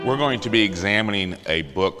We're going to be examining a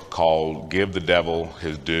book called Give the Devil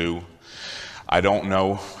His Due. I don't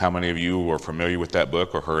know how many of you are familiar with that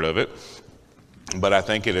book or heard of it, but I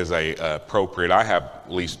think it is appropriate. I have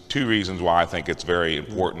at least two reasons why I think it's very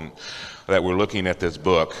important that we're looking at this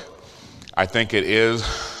book. I think it is,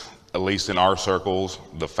 at least in our circles,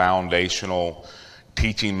 the foundational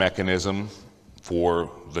teaching mechanism for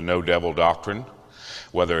the no devil doctrine.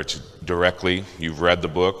 Whether it's directly, you've read the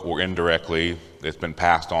book, or indirectly, it's been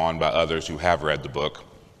passed on by others who have read the book.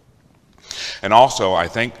 And also, I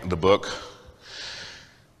think the book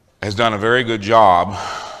has done a very good job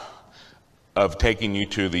of taking you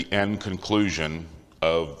to the end conclusion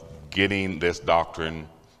of getting this doctrine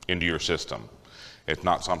into your system. It's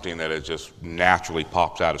not something that it just naturally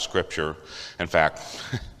pops out of Scripture. In fact,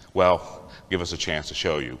 well, give us a chance to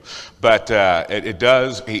show you. But it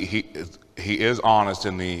does. He is honest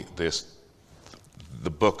in the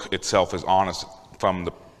book itself is honest from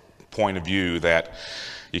the point of view that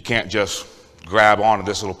you can't just grab onto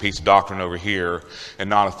this little piece of doctrine over here and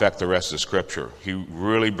not affect the rest of the Scripture. He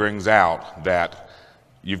really brings out that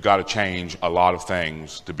you've got to change a lot of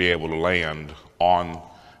things to be able to land on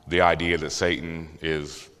the idea that Satan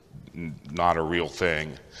is not a real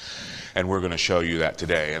thing. And we're going to show you that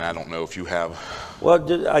today. And I don't know if you have...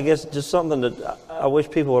 Well, I guess just something that I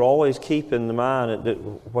wish people would always keep in mind, that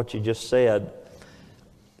what you just said.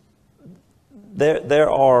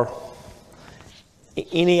 There are...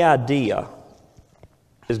 Any idea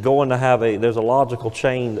is going to have there's a logical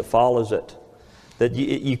chain that follows it. That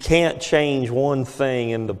you can't change one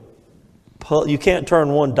thing you can't turn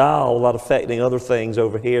one dial without affecting other things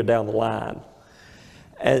over here down the line.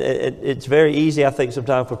 And it's very easy, I think,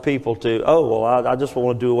 sometimes for people to, I just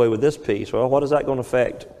want to do away with this piece. Well, what is that going to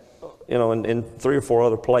affect, in 3 or 4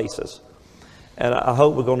 other places? And I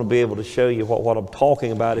hope we're going to be able to show you what I'm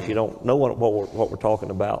talking about if you don't know what we're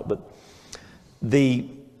talking about. But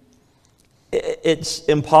it's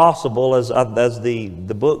impossible, as the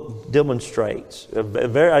book demonstrates,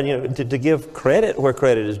 to give credit where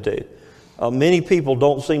credit is due. Many people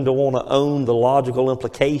don't seem to want to own the logical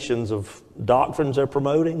implications of doctrines they're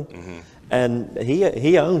promoting, and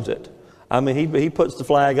he owns it. I mean, he puts the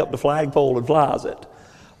flag up the flagpole and flies it.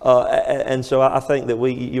 And so I think that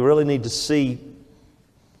you really need to see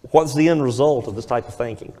what's the end result of this type of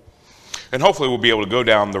thinking. And hopefully we'll be able to go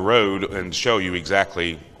down the road and show you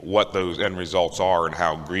exactly what those end results are and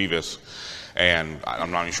how grievous, and I'm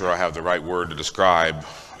not even sure I have the right word to describe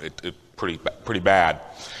it, pretty bad.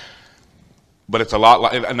 But it's a lot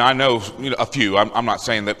like, and I know a few, I'm not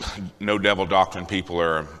saying that no devil doctrine people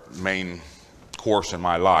are a main course in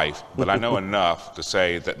my life, but I know enough to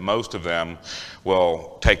say that most of them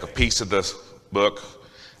will take a piece of this book,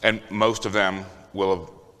 and most of them will have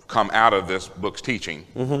come out of this book's teaching.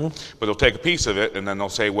 But they'll take a piece of it, and then they'll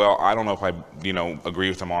say, well, I don't know if I agree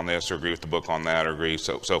with them on this, or agree with the book on that, or agree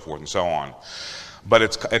so forth and so on. But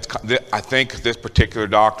I think this particular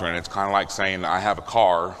doctrine, it's kind of like saying I have a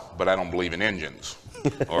car, but I don't believe in engines.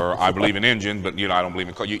 Or I believe in engines, but I don't believe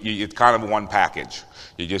in cars. It's kind of one package.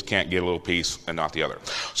 You just can't get a little piece and not the other.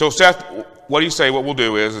 So Seth, what do you say? What we'll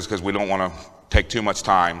do is because we don't want to take too much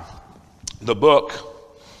time, the book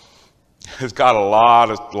has got a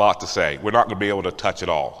lot to say. We're not going to be able to touch it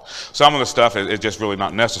all. Some of the stuff is just really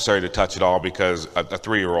not necessary to touch it all because a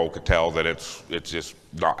 3-year-old could tell that it's just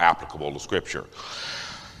not applicable to Scripture.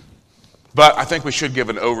 But I think we should give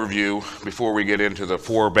an overview before we get into the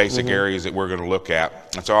 4 basic areas that we're going to look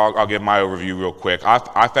at. And so I'll give my overview real quick.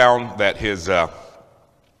 I found that his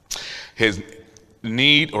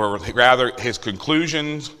need, or rather his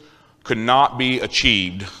conclusions, could not be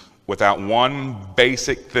achieved without one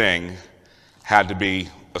basic thing had to be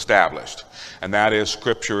established, and that is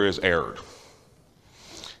Scripture is erred.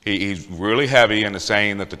 He's really heavy into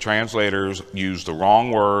saying that the translators used the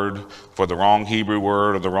wrong word for the wrong Hebrew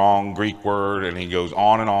word or the wrong Greek word, and he goes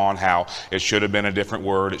on and on how it should have been a different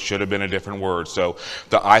word, it should have been a different word. So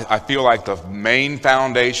I feel like the main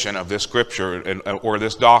foundation of this Scripture or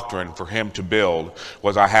this doctrine for him to build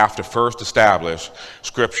was I have to first establish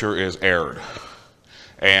Scripture is erred.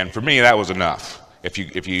 And for me, that was enough. If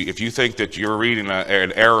you think that you're reading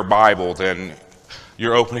an error Bible, then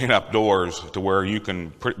you're opening up doors to where you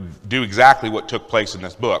can do exactly what took place in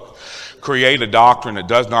this book. Create a doctrine that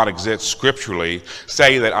does not exist scripturally,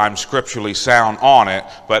 say that I'm scripturally sound on it,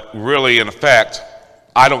 but really, in effect,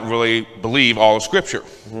 I don't really believe all of Scripture.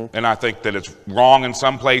 And I think that it's wrong in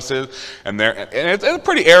some places, and it's a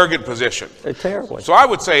pretty arrogant position. Terribly. So I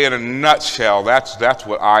would say in a nutshell, that's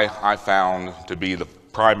what I found to be the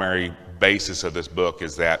primary basis of this book,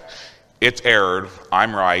 is that it's erred,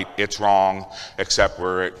 I'm right, it's wrong, except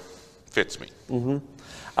where it fits me.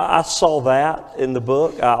 I saw that in the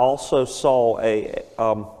book. I also saw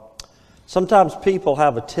sometimes people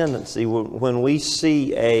have a tendency when we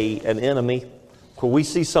see an enemy, when we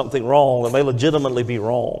see something wrong, that may legitimately be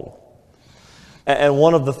wrong. And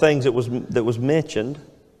one of the things that was mentioned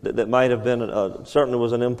that might have been certainly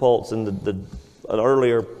was an impulse in the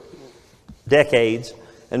earlier decades,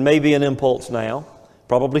 and maybe an impulse now,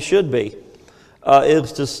 probably should be,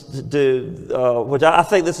 is which I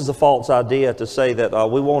think this is a false idea to say that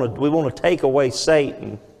we want to take away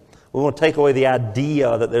Satan, we want to take away the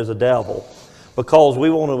idea that there's a devil, because we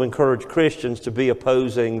want to encourage Christians to be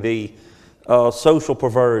opposing the social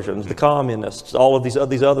perversions, the communists, all of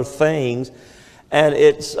these other things, and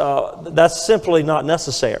that's simply not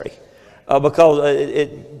necessary. Because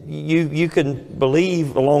you can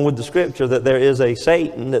believe, along with the Scripture, that there is a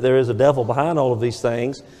Satan, that there is a devil behind all of these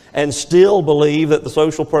things, and still believe that the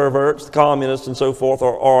social perverts, the communists, and so forth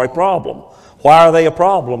are a problem. Why are they a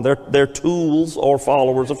problem? They're tools or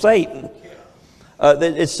followers of Satan.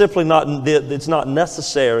 It's simply not. It's not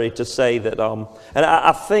necessary to say that. And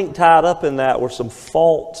I think tied up in that were some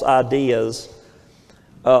false ideas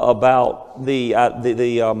about the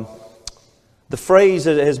phrase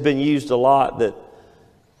that has been used a lot that,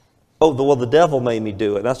 the devil made me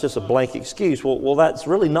do it. That's just a blank excuse. Well, that's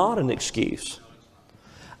really not an excuse.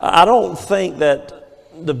 I don't think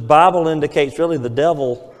that the Bible indicates really the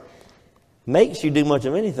devil makes you do much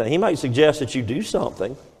of anything. He might suggest that you do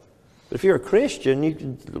something. But if you're a Christian, you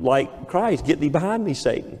can, like Christ, get thee behind me,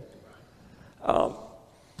 Satan.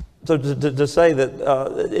 So to say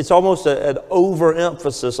that it's almost an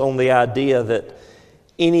overemphasis on the idea that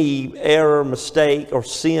any error, mistake, or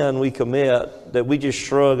sin we commit, that we just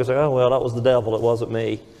shrug and say, oh, well, that was the devil, it wasn't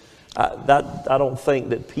me. I don't think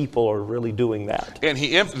that people are really doing that. And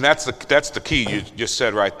that's the key you just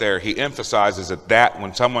said right there. He emphasizes that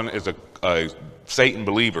when someone is a Satan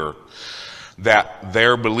believer, that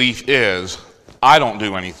their belief is, I don't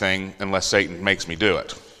do anything unless Satan makes me do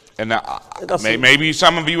it. And now, maybe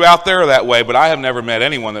some of you out there are that way, but I have never met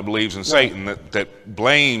anyone that believes in Satan, that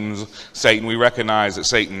blames Satan. We recognize that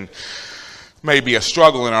Satan may be a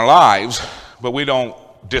struggle in our lives, but we don't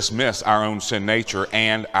dismiss our own sin nature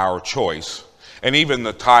and our choice. And even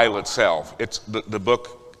the title itself, the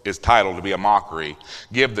book is titled to be a mockery,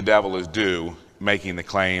 Give the Devil His Due, making the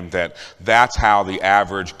claim that that's how the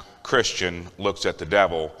average Christian looks at the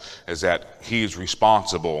devil, is that he's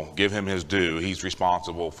responsible, give him his due, he's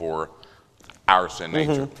responsible for our sin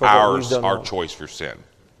nature, our choice for sin.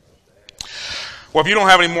 Well, if you don't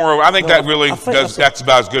have any more, I think that really that's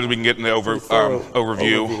about as good as we can get in the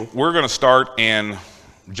overview. We're going to start in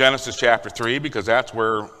Genesis chapter 3, because that's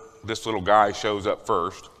where this little guy shows up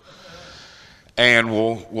first. And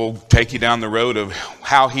we'll take you down the road of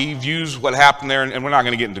how he views what happened there. And we're not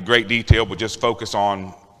going to get into great detail, but just focus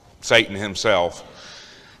on Satan himself.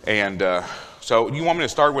 And so you want me to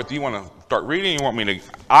start with, you want to start reading? You want me to?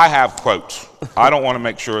 I have quotes. I don't want to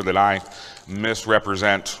make sure that I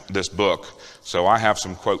misrepresent this book. So I have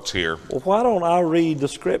some quotes here. Well, why don't I read the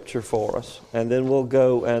Scripture for us, and then we'll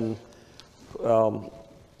go and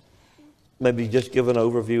maybe just give an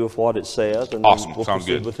overview of what it says, and awesome. Then we'll Sounds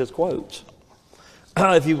proceed good. with his quotes.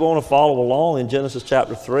 If you want to follow along in Genesis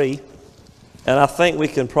chapter 3, and I think we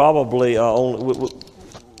can probably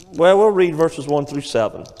we'll read verses 1 through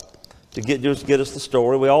 7 to get us the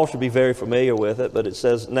story. We all should be very familiar with it, but it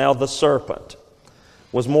says, Now the serpent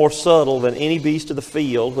was more subtle than any beast of the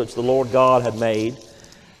field which the Lord God had made.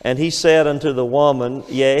 And he said unto the woman,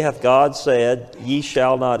 Yea, hath God said, Ye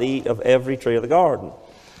shall not eat of every tree of the garden?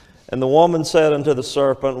 And the woman said unto the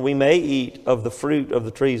serpent, We may eat of the fruit of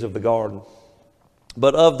the trees of the garden.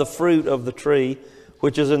 But of the fruit of the tree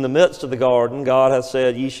which is in the midst of the garden, God hath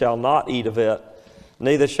said, Ye shall not eat of it,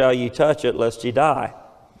 neither shall ye touch it, lest ye die.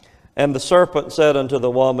 And the serpent said unto the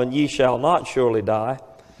woman, Ye shall not surely die.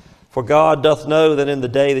 For God doth know that in the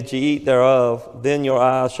day that ye eat thereof, then your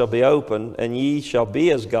eyes shall be opened, and ye shall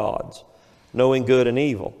be as gods, knowing good and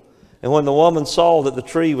evil. And when the woman saw that the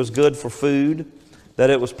tree was good for food, that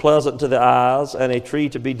it was pleasant to the eyes, and a tree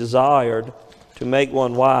to be desired, to make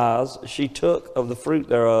one wise, she took of the fruit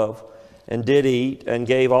thereof, and did eat, and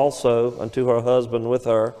gave also unto her husband with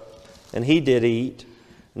her, and he did eat.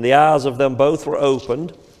 And the eyes of them both were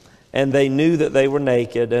opened, and they knew that they were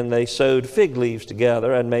naked, and they sewed fig leaves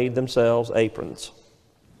together and made themselves aprons.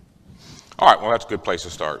 All right, well, that's a good place to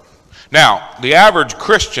start. Now, the average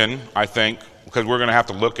Christian, I think, because we're going to have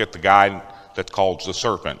to look at the guy that's called the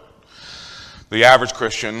serpent. The average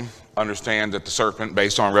Christian understands that the serpent,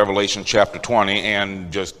 based on Revelation chapter 20 and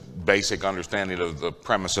just basic understanding of the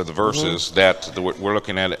premise of the verses that we're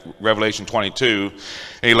looking at Revelation 22.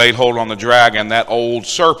 And he laid hold on the dragon, that old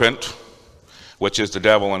serpent, which is the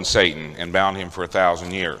devil and Satan, and bound him for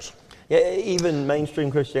 1,000 years. Yeah, even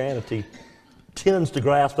mainstream Christianity tends to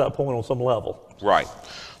grasp that point on some level. Right.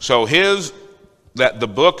 So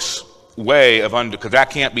the book's way of because that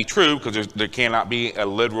can't be true, because there cannot be a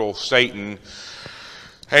literal Satan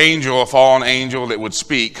angel, a fallen angel that would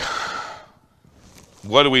speak.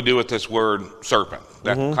 What do we do with this word serpent?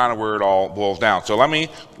 That's kind of where it all boils down. So let me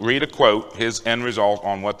read a quote, his end result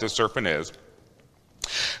on what this serpent is.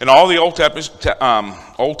 In all the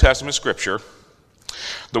Old Testament scripture,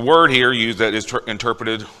 the word here used that is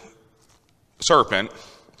interpreted serpent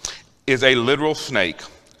is a literal snake,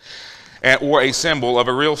 or a symbol of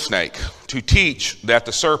a real snake. To teach that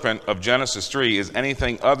the serpent of Genesis 3 is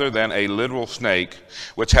anything other than a literal snake,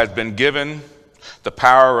 which has been given the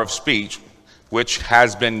power of speech,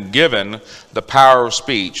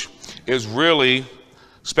 is really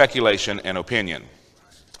speculation and opinion.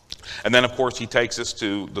 And then, of course, he takes us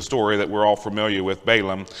to the story that we're all familiar with,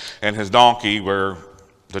 Balaam and his donkey, where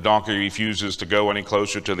the donkey refuses to go any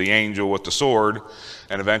closer to the angel with the sword,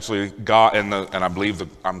 and eventually God, and I believe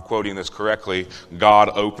I'm quoting this correctly, God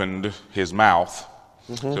opened his mouth.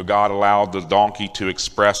 So God allowed the donkey to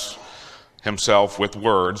express himself with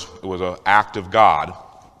words. It was an act of God.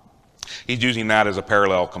 He's using that as a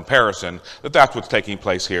parallel comparison, that's what's taking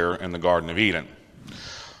place here in the Garden of Eden.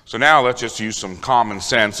 So now let's just use some common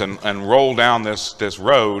sense and roll down this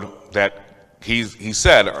road that he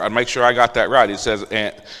said, I'll make sure I got that right. He says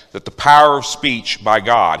that the power of speech by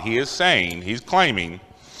God. He's claiming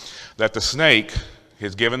that the snake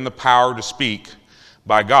is given the power to speak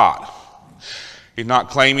by God. He's not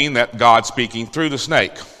claiming that God's speaking through the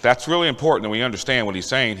snake. That's really important that we understand what he's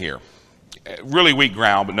saying here. Really weak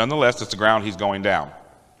ground, but nonetheless, it's the ground he's going down.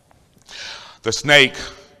 The snake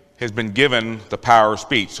has been given the power of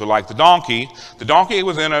speech. So like the donkey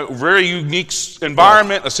was in a very unique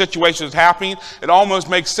environment, a situation that's happening. It almost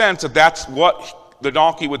makes sense that that's what the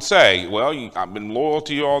donkey would say. Well, I've been loyal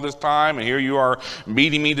to you all this time, and here you are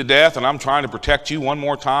beating me to death, and I'm trying to protect you one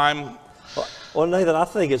more time. Well, Nathan, I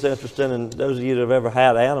think it's interesting, and those of you that have ever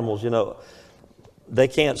had animals, they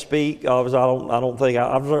can't speak. Obviously,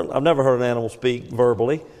 I've never heard an animal speak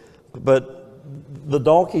verbally, but the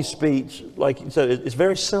donkey's speech, like you said, it's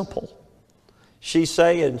very simple. She's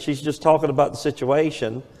just talking about the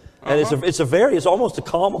situation, and it's almost a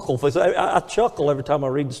comical thing. I chuckle every time I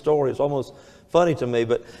read the story. It's almost funny to me.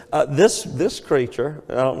 But this creature,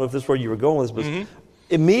 I don't know if this is where you were going with this, but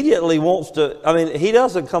immediately wants to. I mean, he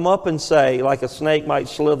doesn't come up and say, like a snake might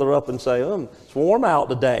slither up and say, "It's warm out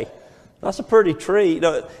today. That's a pretty tree."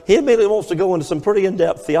 He immediately wants to go into some pretty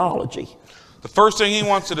in-depth theology. The first thing he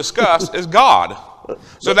wants to discuss is God.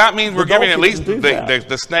 So that means we're giving at least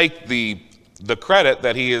the snake the credit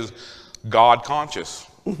that he is God conscious.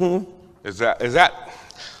 Is that?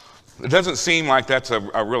 It doesn't seem like that's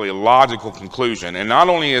a really logical conclusion. And not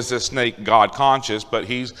only is this snake God conscious, but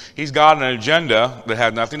he's got an agenda that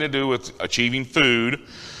has nothing to do with achieving food.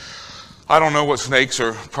 I don't know what snakes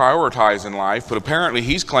are prioritized in life, but apparently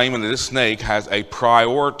he's claiming that this snake has a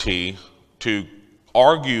priority to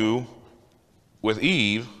argue with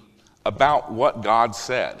Eve about what God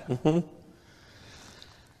said.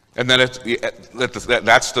 And then that's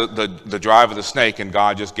the drive of the snake, and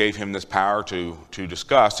God just gave him this power to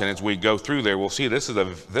discuss. And as we go through there, we'll see this is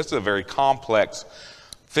a very complex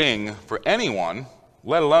thing for anyone,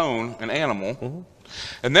 let alone an animal.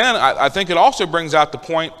 And then I think it also brings out the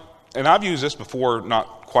point, and I've used this before,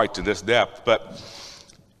 not quite to this depth, but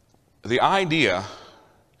the idea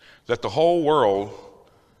that the whole world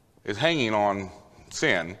is hanging on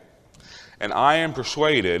sin, and I am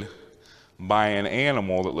persuaded by an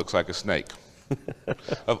animal that looks like a snake.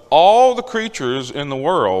 Of all the creatures in the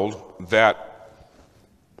world that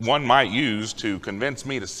one might use to convince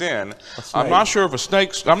me to sin, I'm not sure if a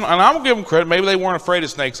snake, and I'll give them credit, maybe they weren't afraid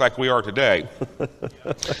of snakes like we are today.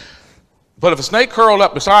 But if a snake curled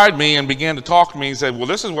up beside me and began to talk to me and said, well,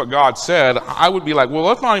 this is what God said, I would be like, well,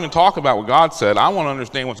 let's not even talk about what God said. I want to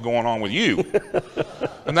understand what's going on with you.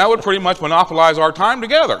 And that would pretty much monopolize our time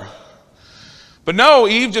together. But no,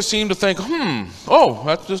 Eve just seemed to think,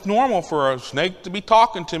 that's just normal for a snake to be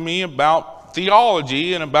talking to me about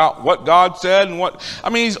theology and about what God said and what,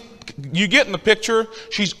 you get in the picture,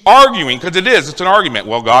 she's arguing, because it's an argument.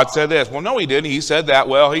 Well, God said this. Well, no, he didn't. He said that.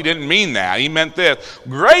 Well, he didn't mean that. He meant this.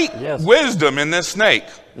 Great wisdom in this snake.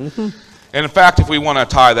 And in fact, if we want to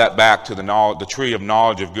tie that back to the tree of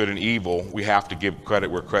knowledge of good and evil, we have to give credit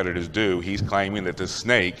where credit is due. He's claiming that this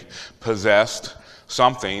snake possessed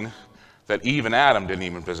something that Eve and Adam didn't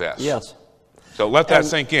even possess. Yes. So let that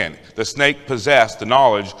sink in. The snake possessed the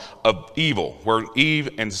knowledge of evil, where Eve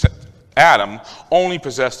and Adam only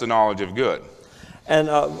possessed the knowledge of good. And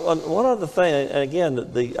one other thing, and again,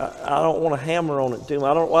 I don't want to hammer on it too much.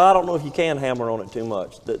 I don't know if you can hammer on it too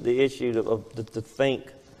much. The issue to think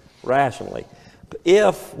rationally.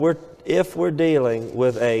 If we're dealing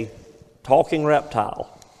with a talking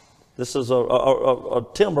reptile, this is a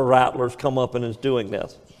timber rattler's come up and is doing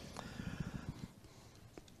this,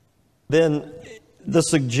 then the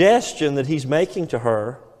suggestion that he's making to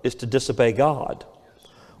her is to disobey God.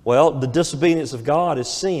 Well, the disobedience of God is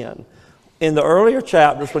sin. In the earlier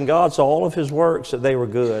chapters, when God saw all of his works that they were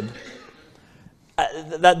good,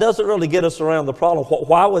 that doesn't really get us around the problem.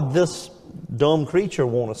 Why would this dumb creature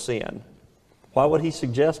want to sin? Why would he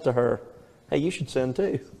suggest to her, hey, you should sin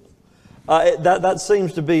too? That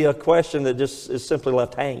seems to be a question that just is simply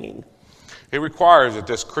left hanging. It requires that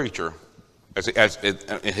this creature, as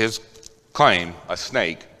his claim, a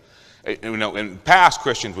snake, in past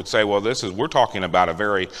Christians would say, well, we're talking about a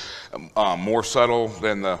very more subtle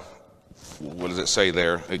than what does it say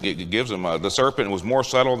there? It gives them, the serpent was more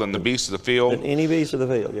subtle than the beast of the field. Than any beast of the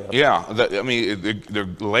field, yeah. Yeah, they're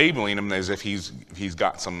labeling him as if he's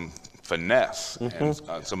got some finesse and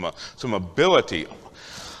some ability.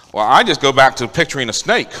 Well, I just go back to picturing a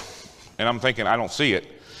snake, and I'm thinking, I don't see it.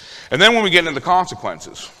 And then when we get into the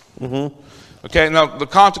consequences, okay, now the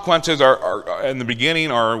consequences are in the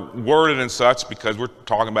beginning are worded and such because we're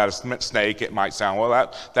talking about a snake. It might sound,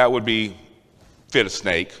 well, that would be fit a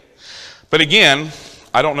snake. But again,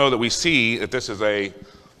 I don't know that we see that this is a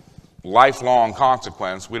lifelong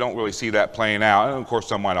consequence. We don't really see that playing out. And of course,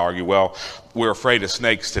 some might argue, well, we're afraid of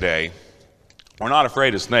snakes today. We're not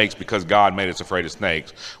afraid of snakes because God made us afraid of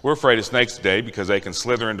snakes. We're afraid of snakes today because they can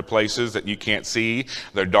slither into places that you can't see.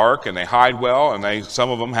 They're dark and they hide well, and some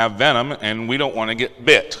of them have venom, and we don't want to get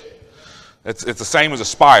bit. It's the same as a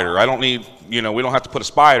spider. we don't have to put a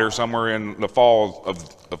spider somewhere in the fall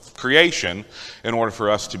of creation in order for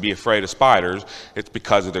us to be afraid of spiders. It's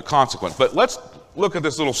because of their consequence. But let's look at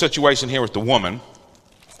this little situation here with the woman.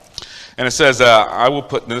 And it says,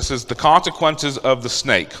 this is the consequences of the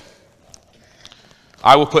snake.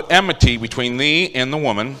 I will put enmity between thee and the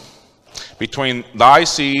woman, between thy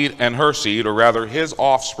seed and her seed, or rather his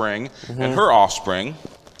offspring and her offspring.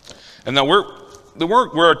 And then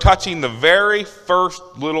we're touching the very first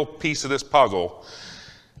little piece of this puzzle,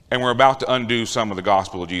 and we're about to undo some of the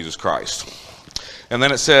gospel of Jesus Christ. And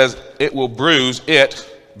then it says, it will bruise, it,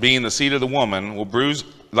 being the seed of the woman, will bruise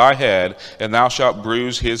thy head, and thou shalt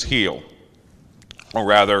bruise his heel. Or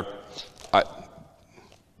rather,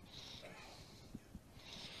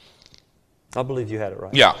 I believe you had it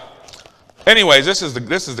right. Yeah. Anyways, this is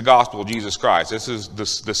the gospel of Jesus Christ. This is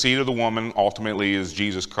the seed of the woman ultimately is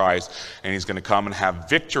Jesus Christ, and he's going to come and have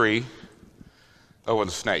victory over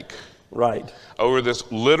the snake. Right. Over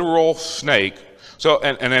this literal snake. So,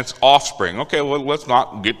 and its offspring. Okay, well, let's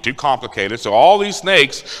not get too complicated. So all these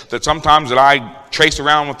snakes that sometimes that I chase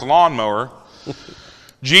around with the lawnmower,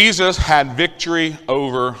 Jesus had victory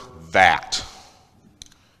over that.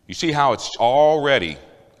 You see how it's already,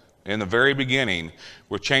 in the very beginning,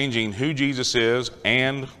 we're changing who Jesus is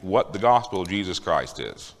and what the gospel of Jesus Christ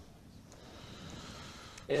is.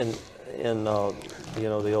 In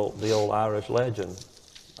the old Irish legend,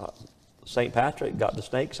 St. Patrick got the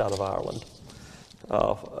snakes out of Ireland.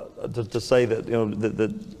 To say that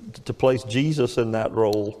to place Jesus in that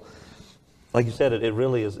role, like you said, it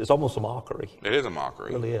really is. It's almost a mockery. It is a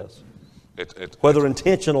mockery. It really is. Whether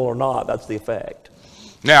intentional or not, that's the effect.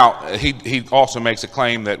 Now, he also makes a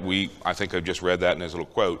claim that I think I've just read that in his little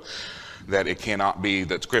quote, that it cannot be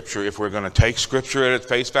that Scripture, if we're going to take Scripture at its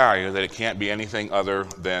face value, that it can't be anything other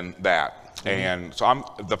than that. Mm-hmm. And so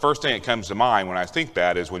the first thing that comes to mind when I think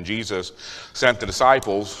that is when Jesus sent the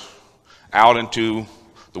disciples out into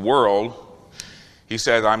the world, he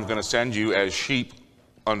said, I'm going to send you as sheep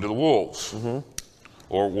unto the wolves,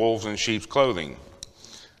 or wolves in sheep's clothing.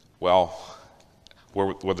 Well,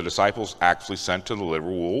 were the disciples actually sent to the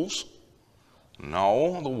literal wolves?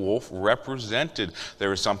 No, the wolf represented. There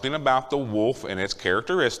was something about the wolf and its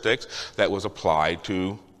characteristics that was applied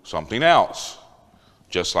to something else,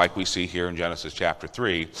 just like we see here in Genesis chapter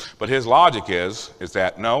 3. But his logic is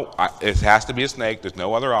that no, it has to be a snake. There's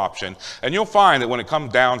no other option. And you'll find that when it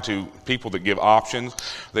comes down to people that give options,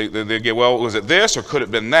 they get, well, was it this or could it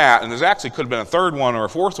have been that? And there's actually could have been a third one or a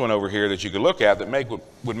fourth one over here that you could look at that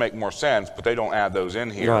would make more sense, but they don't add those in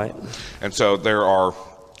here. Right. And so there are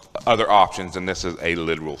other options, and this is a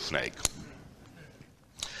literal snake.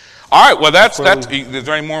 All right, well, that's. Is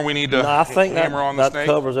there any more we need to I think hammer on the snake?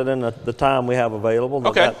 that covers it in the time we have available.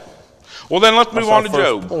 Okay. Well, then let's move on to That's our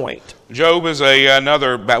Job. first point. Job is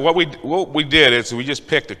another. What we did is we just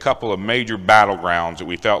picked a couple of major battlegrounds that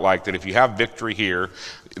we felt like that if you have victory here,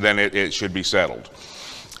 then it should be settled.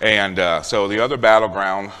 And so the other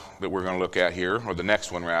battleground that we're going to look at here, or the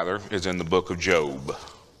next one rather, is in the book of Job.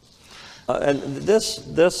 And this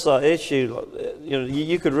issue,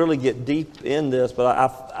 you could really get deep in this, but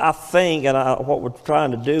I think, and what we're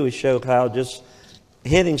trying to do is show how just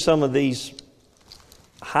hitting some of these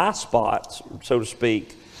high spots, so to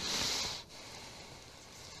speak.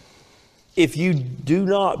 If you do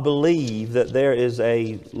not believe that there is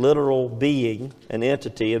a literal being, an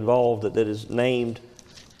entity involved that is named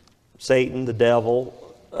Satan, the devil,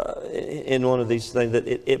 in one of these things, that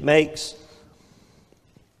it makes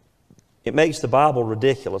the Bible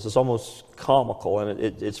ridiculous. It's almost comical, and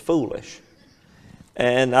it's foolish.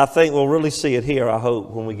 And I think we'll really see it here, I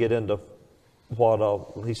hope, when we get into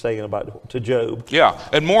what he's saying about to Job. Yeah,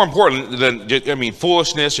 and more important than,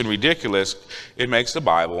 foolishness and ridiculous, it makes the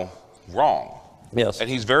Bible wrong. Yes. And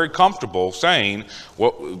he's very comfortable saying,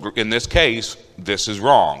 well, in this case, this is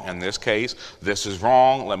wrong. In this case, this is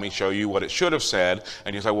wrong. Let me show you what it should have said.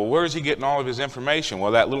 And you say, well, where is he getting all of his information?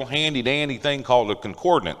 Well, that little handy-dandy thing called a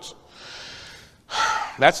concordance.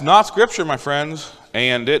 That's not Scripture, my friends,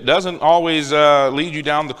 and it doesn't always lead you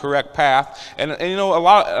down the correct path. And I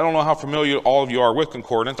don't know how familiar all of you are with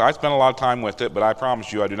concordance. I spend a lot of time with it, but I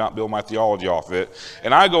promise you I do not build my theology off of it.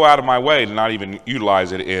 And I go out of my way to not even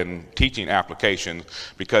utilize it in teaching applications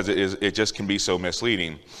because it just can be so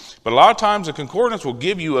misleading. But a lot of times the concordance will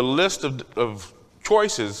give you a list of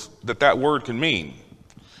choices that word can mean.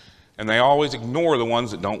 And they always ignore the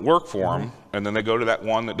ones that don't work for them, and then they go to that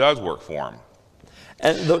one that does work for them.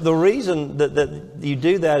 And the reason that you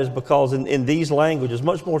do that is because in these languages,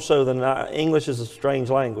 much more so than English is a strange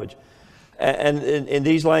language, and in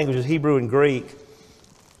these languages, Hebrew and Greek,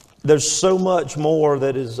 there's so much more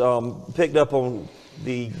that is picked up on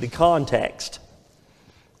the context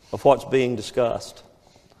of what's being discussed.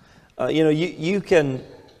 You can,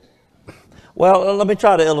 well, let me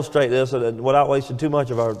try to illustrate this without wasting too much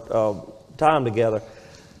of our time together.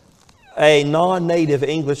 A non-native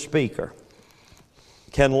English speaker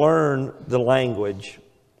can learn the language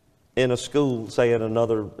in a school, say in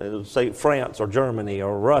another, say France or Germany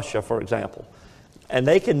or Russia, for example, and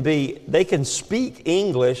they can speak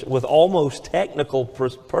English with almost technical,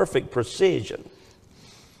 perfect precision.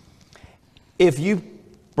 If you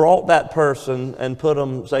brought that person and put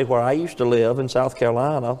them, say, where I used to live in South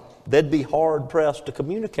Carolina, they'd be hard pressed to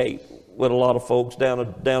communicate with a lot of folks down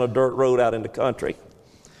a dirt road out in the country.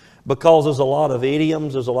 Because there's a lot of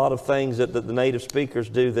idioms, there's a lot of things that the native speakers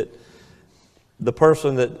do that the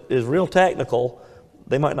person that is real technical,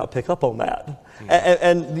 they might not pick up on that.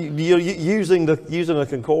 And using a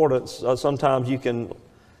concordance, sometimes you can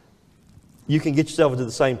get yourself into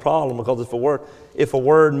the same problem, because if a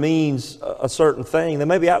word means a certain thing, then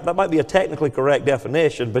maybe that might be a technically correct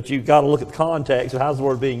definition, but you've got to look at the context of how's the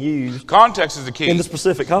word being used. Context is the key. In the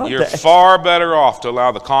specific context. You're far better off to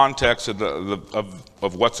allow the context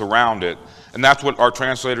of what's around it. And that's what our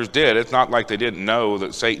translators did. It's not like they didn't know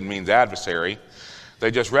that Satan means adversary. They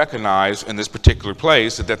just recognized in this particular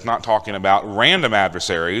place that that's not talking about random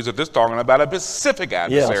adversaries, that this is talking about a specific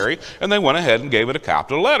adversary, yes. And they went ahead and gave it a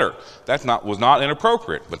capital letter. That was not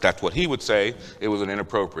inappropriate, but that's what he would say. It was an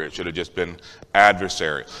inappropriate. It should have just been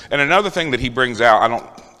adversary. And another thing that he brings out, I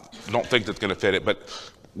don't think that's going to fit it, but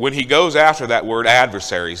when he goes after that word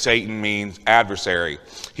adversary, Satan means adversary.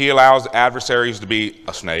 He allows adversaries to be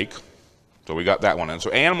a snake. So we got that one in. So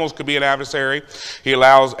animals could be an adversary. He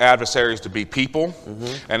allows adversaries to be people.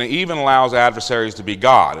 And he even allows adversaries to be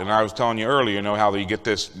God. And I was telling you earlier, how you get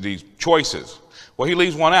these choices. Well, he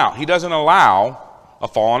leaves one out. He doesn't allow a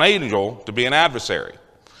fallen angel to be an adversary.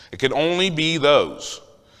 It can only be those.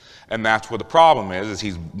 And that's where the problem is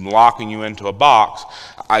he's locking you into a box.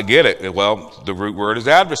 I get it. Well, the root word is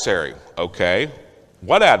adversary. Okay.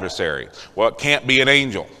 What adversary? Well, it can't be an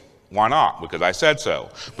angel. Why not? Because I said so.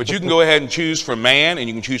 But you can go ahead and choose from man, and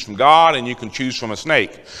you can choose from God, and you can choose from a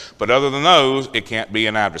snake. But other than those, it can't be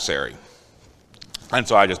an adversary. And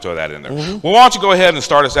so I just throw that in there. Well, why don't you go ahead and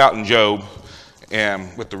start us out in Job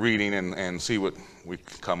with the reading and see what we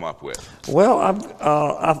come up with. Well,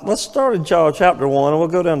 let's start in Job chapter 1, and we'll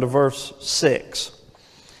go down to verse 6.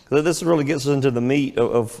 This really gets us into the meat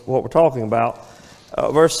of what we're talking about.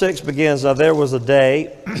 Verse 6 begins, "Now there was a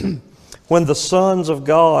day when the sons of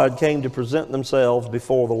God came to present themselves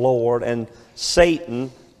before the Lord, and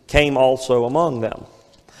Satan came also among them."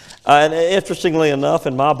 And interestingly enough,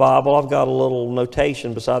 in my Bible, I've got a little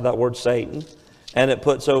notation beside that word Satan, and it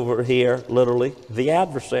puts over here, literally, the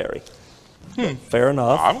adversary. Fair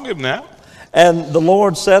enough. I'm giving that. And the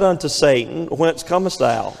Lord said unto Satan, Whence comest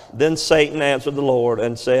thou? Then Satan answered the Lord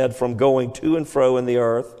and said, From going to and fro in the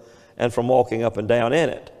earth, and from walking up and down in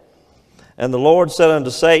it. And the Lord said unto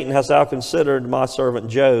Satan, Hast thou considered my servant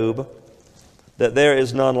Job, that there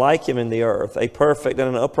is none like him in the earth, a perfect and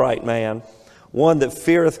an upright man, one that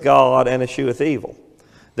feareth God and escheweth evil?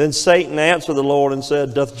 Then Satan answered the Lord and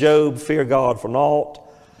said, Doth Job fear God for naught?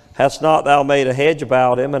 Hast not thou made a hedge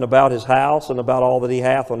about him, and about his house, and about all that he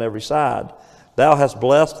hath on every side? Thou hast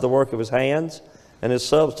blessed the work of his hands, and his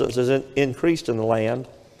substance is increased in the land.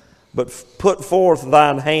 But put forth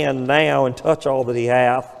thine hand now, and touch all that he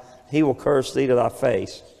hath. He will curse thee to thy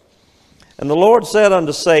face. And the Lord said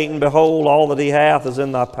unto Satan, Behold, all that he hath is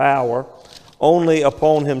in thy power. Only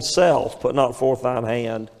upon himself put not forth thine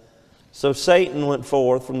hand. So Satan went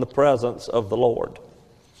forth from the presence of the Lord.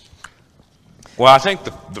 Well, I think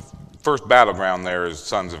the first battleground there is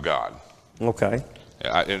sons of God. Okay.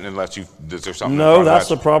 Unless is there something? No,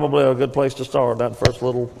 that's probably a good place to start, that first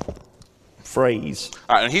little phrase.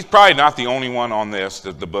 And he's probably not the only one on this,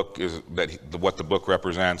 that the book is, what the book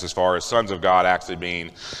represents as far as sons of God actually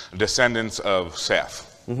being descendants of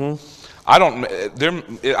Seth. Mm-hmm. I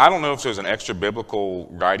don't know if there's an extra biblical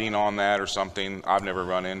writing on that or something. I've never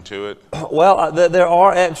run into it. Well, there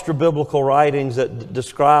are extra biblical writings that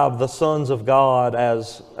describe the sons of God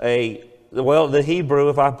as the Hebrew,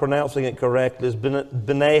 if I'm pronouncing it correct, is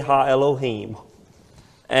B'nai Ha-Elohim.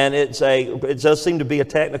 And it does seem to be a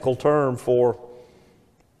technical term for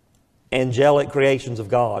angelic creations of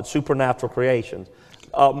God, supernatural creations.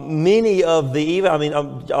 Many of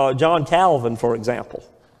John Calvin, for example,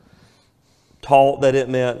 taught that it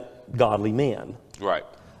meant godly men. Right.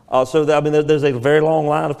 There's a very long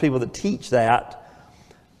line of people that teach that.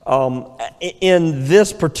 In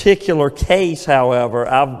this particular case, however,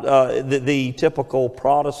 the typical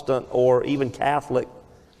Protestant or even Catholic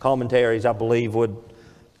commentaries, I believe, would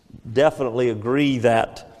definitely agree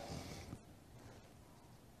that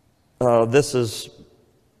this is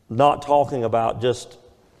not talking about just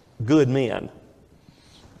good men.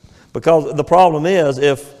 Because the problem is,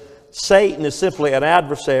 if Satan is simply an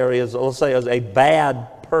adversary, let's say, as a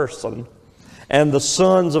bad person, and the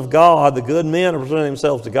sons of God, the good men, are presenting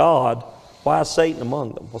themselves to God, why is Satan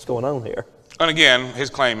among them? What's going on here? And again, his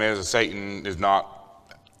claim is that Satan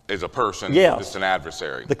is a person, yes. Just an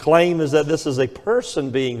adversary. The claim is that this is a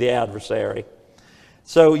person being the adversary.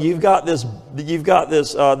 So you've got this.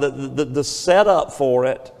 The setup for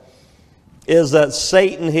it is that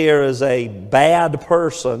Satan here is a bad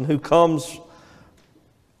person who comes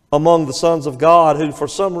among the sons of God, who for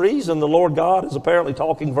some reason the Lord God is apparently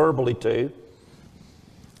talking verbally to,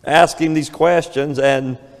 asking these questions,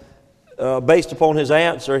 and based upon his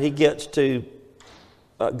answer, he gets to,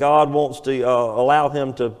 God wants to allow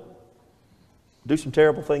him to do some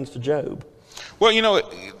terrible things to Job. Well,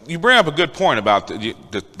 you bring up a good point about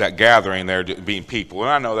that gathering there being people, and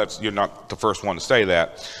I know you're not the first one to say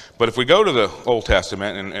that, but if we go to the Old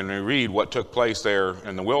Testament and we read what took place there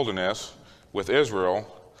in the wilderness with Israel,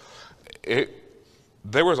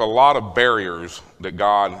 there was a lot of barriers that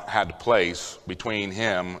God had to place between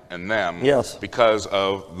him and them, yes, because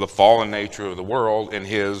of the fallen nature of the world and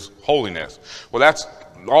his holiness. Well, that's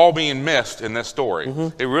all being missed in this story.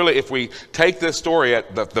 Mm-hmm. It really, if we take this story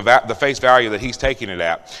at the face value that he's taking it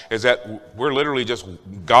at, is that we're literally just,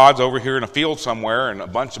 God's over here in a field somewhere, and a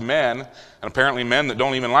bunch of men, and apparently men that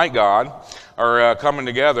don't even like God, are coming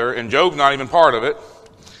together, and Job's not even part of it.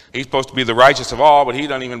 He's supposed to be the righteous of all, but he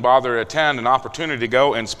doesn't even bother to attend an opportunity to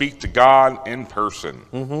go and speak to God in person.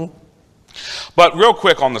 Mm-hmm. But real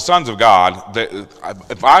quick on the sons of God,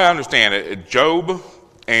 if I understand it, Job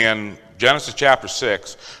and Genesis chapter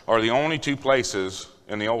 6 are the only two places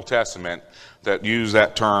in the Old Testament that use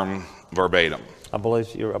that term verbatim. I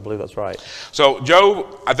believe that's right. So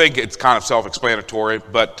Job, I think it's kind of self-explanatory,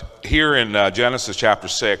 but here in Genesis chapter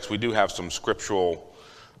 6, we do have some scriptural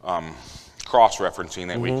cross-referencing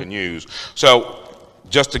that we can use. So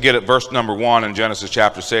just to get at verse number 1 in Genesis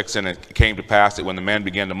chapter 6, and it came to pass that when the men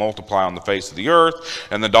began to multiply on the face of the earth,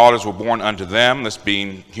 and the daughters were born unto them, this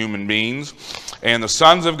being human beings, and the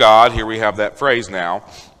sons of God, here we have that phrase now,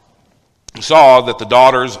 saw that the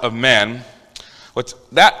daughters of men,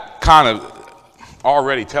 that kind of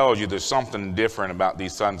already tells you there's something different about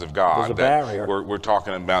these sons of God. There's a barrier. We're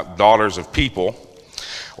talking about daughters of people,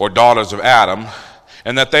 or daughters of Adam,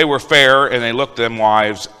 and that they were fair, and they looked them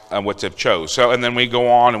wives which have chose. So, and then we go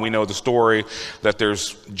on, and we know the story that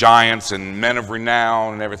there's giants and men of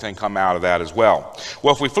renown and everything come out of that as well.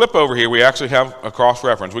 Well, if we flip over here, we actually have a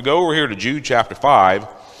cross-reference. We go over here to Jude chapter 5.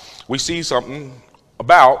 We see something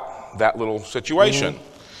about that little situation.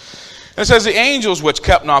 It says, the angels which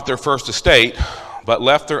kept not their first estate, but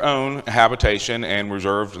left their own habitation and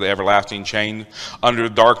reserved the everlasting chain under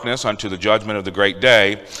darkness unto the judgment of the great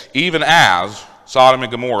day, even as Sodom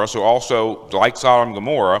and Gomorrah, so also like Sodom and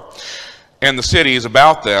Gomorrah, and the cities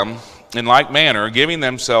about them, in like manner, giving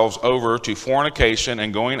themselves over to fornication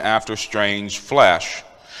and going after strange flesh,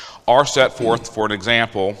 are set forth for an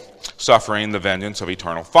example, suffering the vengeance of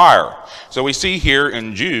eternal fire. So we see here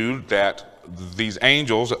in Jude that these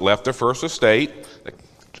angels that left their first estate,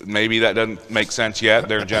 maybe that doesn't make sense yet,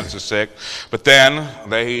 they're in Genesis 6, but then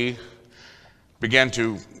they begin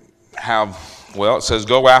to have, well, it says,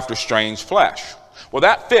 go after strange flesh. Well,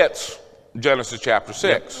 that fits Genesis chapter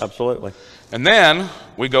 6. Yep, absolutely. And then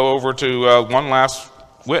we go over to one last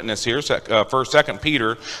witness here, 2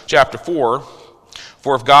 Peter chapter 4.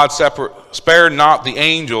 For if God spared not the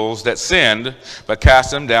angels that sinned, but cast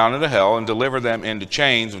them down into hell, and delivered them into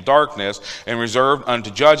chains of darkness, and reserved unto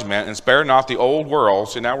judgment, and spared not the old world.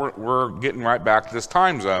 So now we're getting right back to this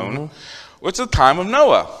time zone. It's the time of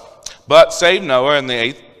Noah. But saved Noah in the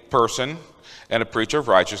 8th person, and a preacher of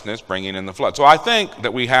righteousness, bringing in the flood. So I think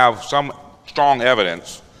that we have some strong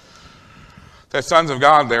evidence that sons of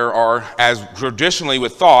God there are, as traditionally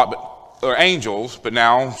with thought, are angels, but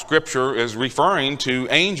now Scripture is referring to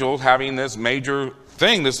angels having this major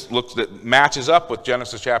thing that matches up with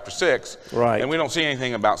Genesis chapter 6. Right. And we don't see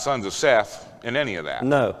anything about sons of Seth in any of that.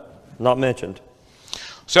 No, not mentioned.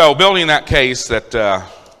 So building that case that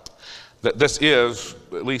that this is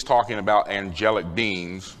at least talking about angelic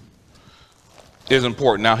beings is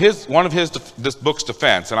important. Now, one of this book's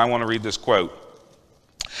defense, and I want to read this quote.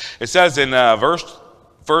 It says in verse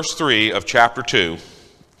 3 of chapter 2,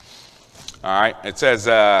 all right, it says,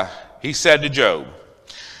 he said to Job,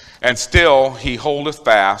 and still he holdeth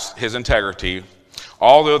fast his integrity,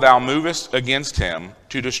 although thou movest against him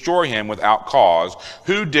to destroy him without cause.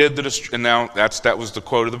 Who did and now that was the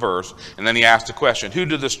quote of the verse. And then he asked the question, who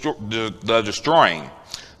did the destroying?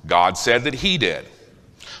 God said that he did.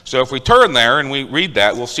 So if we turn there and we read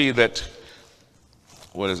that, we'll see that,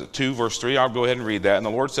 2 verse 3, I'll go ahead and read that. And the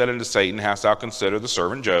Lord said unto Satan, hast thou considered the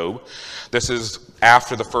servant Job? This is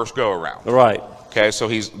after the first go around. Right. Okay, so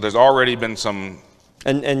there's already been some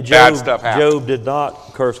and bad stuff happening. Job did not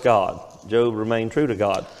curse God. Job remained true to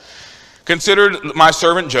God. Consider my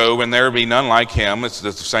servant Job, and there be none like him. It's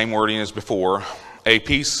the same wording as before. A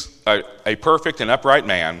perfect and upright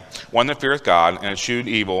man, one that feareth God, and eschewed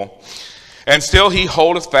evil. And still he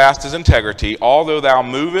holdeth fast his integrity, although thou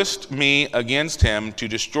movest me against him to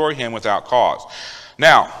destroy him without cause.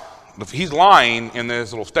 Now, he's lying in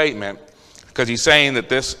this little statement because he's saying that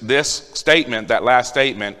this statement, that last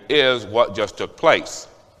statement, is what just took place.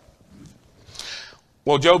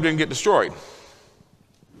 Well, Job didn't get destroyed.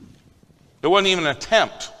 There wasn't even an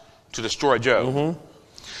attempt to destroy Job.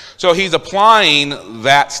 So he's applying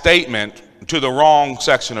that statement to the wrong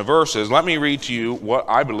section of verses. Let me read to you what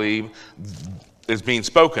I believe is being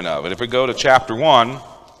spoken of. And if we go to chapter 1,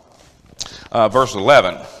 verse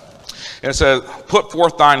 11, it says, put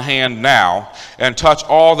forth thine hand now, and touch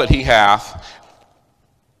all that he hath,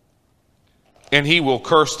 and he will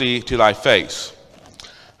curse thee to thy face.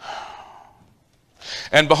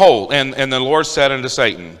 And behold, and the Lord said unto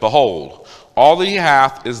Satan, behold, all that he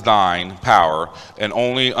hath is thine power, and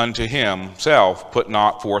only unto himself put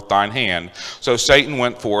not forth thine hand. So Satan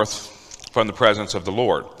went forth from the presence of the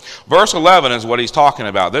Lord. Verse 11 is what he's talking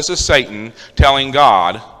about. This is Satan telling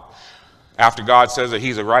God, after God says that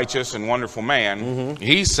he's a righteous and wonderful man,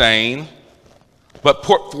 he's saying, but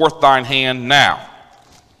put forth thine hand now.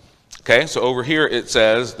 Okay, so over here it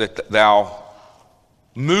says that thou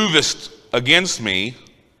movest against me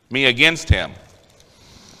against him.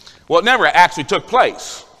 Well, it never actually took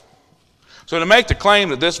place. So to make the claim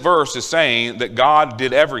that this verse is saying that God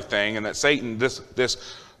did everything and that Satan,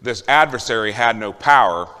 this adversary, had no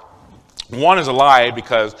power, one is a lie,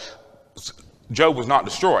 because Job was not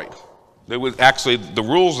destroyed. There was actually, the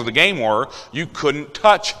rules of the game were you couldn't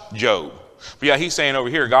touch Job. But yeah, he's saying over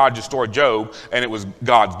here God destroyed Job and it was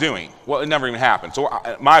God's doing. Well, it never even happened. So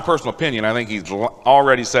my personal opinion, I think he's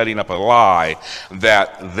already setting up a lie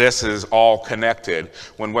that this is all connected,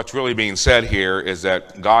 when what's really being said here is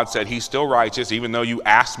that God said he's still righteous even though you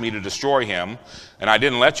asked me to destroy him, and I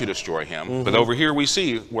didn't let you destroy him. But over here we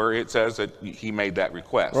see where it says that he made that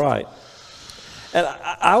request. Right. And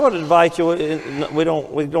I would invite you, we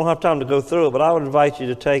don't have time to go through it, but I would invite you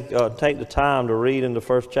to take the time to read in the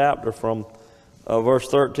first chapter from verse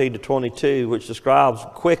 13 to 22, which describes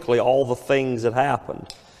quickly all the things that happened.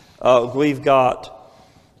 We've got,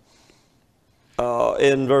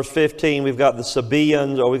 in verse 15, we've got the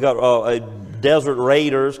Sabaeans, or we've got desert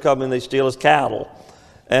raiders coming, they steal his cattle.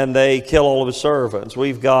 and they kill all of his servants.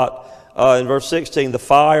 We've got, in verse 16, the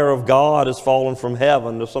fire of God has fallen from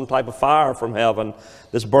heaven. There's some type of fire from heaven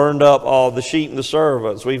that's burned up all the sheep and the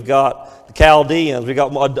servants. We've got the Chaldeans. We've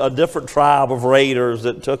got a different tribe of raiders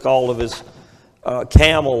that took all of his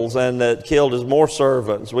camels and that killed his more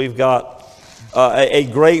servants. We've got a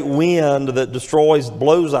great wind that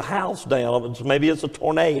blows a house down. Maybe it's a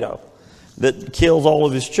tornado that kills all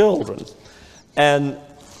of his children. And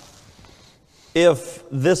if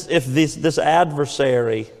this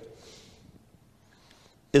adversary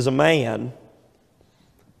is a man,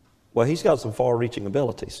 well, he's got some far-reaching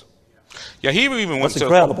abilities. Yeah, he even went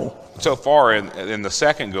so far in the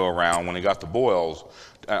second go-around when he got the boils.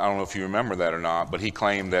 I don't know if you remember that or not, but he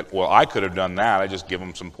claimed that, well, I could have done that. I just give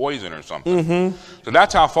him some poison or something. Mm-hmm. So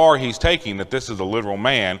that's how far he's taking that this is a literal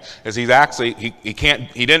man. Is he's actually he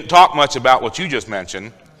didn't talk much about what you just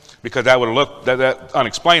mentioned because that would have looked that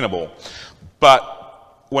unexplainable.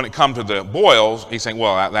 But when it comes to the boils, he's saying,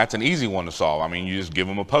 well, that's an easy one to solve. I mean, you just give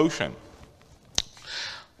him a potion.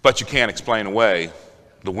 But you can't explain away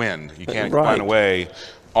the wind. You can't explain away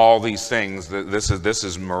all these things. This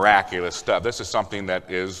is miraculous stuff. This is something that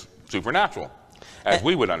is supernatural, as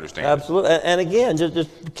we would understand. Absolutely. And again, just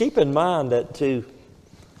keep in mind that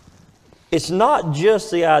it's not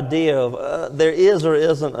just the idea of there is or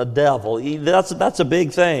isn't a devil. That's a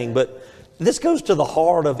big thing. But this goes to the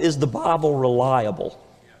heart of, is the Bible reliable?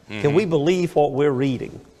 Mm-hmm. Can we believe what we're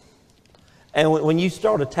reading? And when you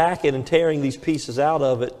start attacking and tearing these pieces out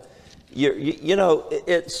of it,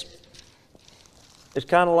 it's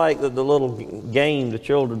kind of like the little game the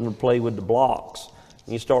children would play with the blocks.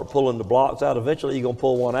 And you start pulling the blocks out, eventually you're going to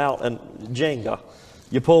pull one out, and Jenga.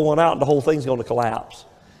 You pull one out and the whole thing's going to collapse.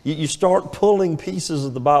 You start pulling pieces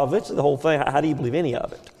of the Bible, eventually the whole thing, how do you believe any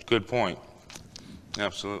of it? Good point.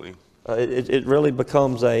 Absolutely. It really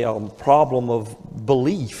becomes a problem of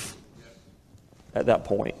belief at that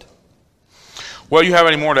point. Well, you have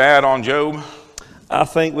any more to add on Job? I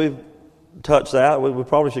think we've touched that. We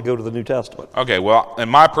probably should go to the New Testament. Okay, well, in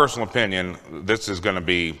my personal opinion, this is going to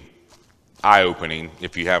be eye-opening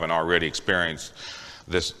if you haven't already experienced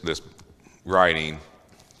this writing.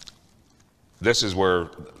 This is where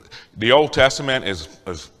the Old Testament is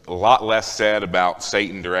a lot less said about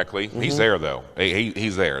Satan directly. Mm-hmm. He's there, though.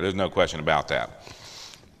 He's there. There's no question about that.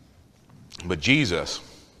 But Jesus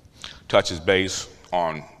touches base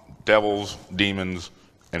on devils, demons,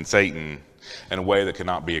 and Satan in a way that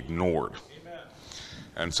cannot be ignored. Amen.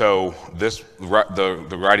 And so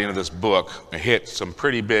the writing of this book hit some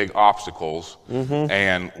pretty big obstacles, mm-hmm.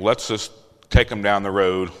 and let's just take him down the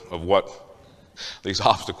road of what these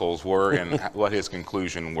obstacles were and what his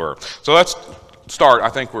conclusion were. So let's start. I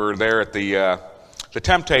think we're there at the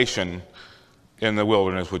temptation in the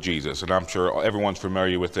wilderness with Jesus, and I'm sure everyone's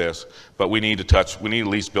familiar with this, but we need to at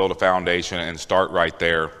least build a foundation and start right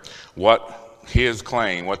there. What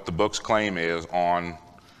the book's claim is on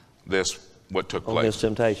this, what took place. On this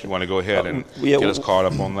temptation. You want to go ahead and get us caught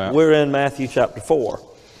up on that? We're in Matthew chapter 4.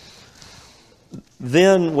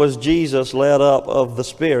 Then was Jesus led up of the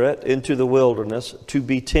Spirit into the wilderness to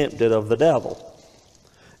be tempted of the devil.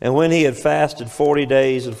 And when he had fasted 40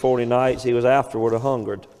 days and 40 nights, he was afterward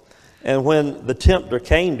a-hungered. And when the tempter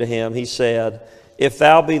came to him, he said, If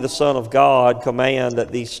thou be the Son of God, command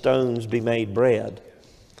that these stones be made bread.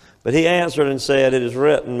 But he answered and said, It is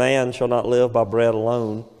written, Man shall not live by bread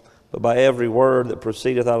alone, but by every word that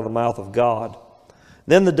proceedeth out of the mouth of God.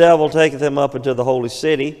 Then the devil taketh him up into the holy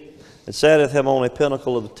city, and setteth him on a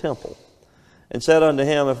pinnacle of the temple, and said unto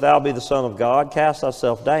him, If thou be the Son of God, cast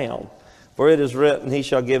thyself down. For it is written, He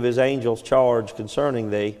shall give his angels charge concerning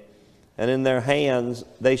thee, and in their hands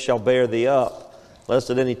they shall bear thee up, lest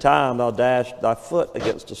at any time thou dash thy foot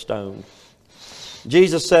against a stone.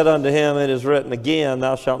 Jesus said unto him, It is written again,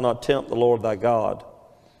 Thou shalt not tempt the Lord thy God.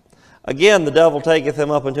 Again the devil taketh him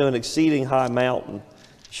up into an exceeding high mountain,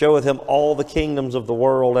 showeth him all the kingdoms of the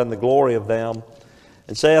world and the glory of them,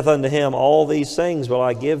 and saith unto him, All these things will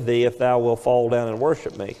I give thee, if thou wilt fall down and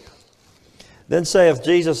worship me. Then saith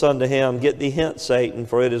Jesus unto him, Get thee hence, Satan,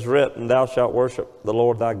 for it is written, Thou shalt worship the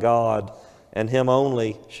Lord thy God, and him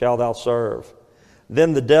only shalt thou serve.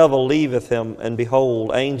 Then the devil leaveth him, and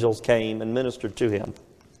behold, angels came and ministered to him.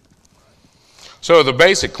 So the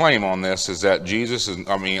basic claim on this is that Jesus is,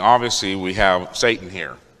 obviously we have Satan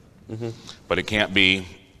here, mm-hmm. but it can't be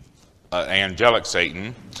angelic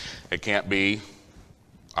Satan. It can't be,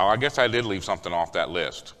 I guess I did leave something off that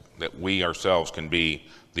list, that we ourselves can be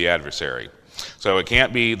the adversary. So it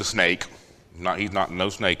can't be the snake. He's not no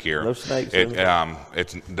snake here. No snakes. It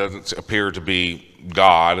doesn't appear to be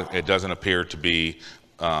God. It doesn't appear to be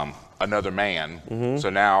another man. So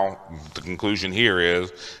now the conclusion here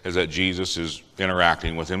is that Jesus is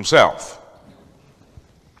interacting with himself.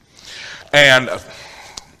 And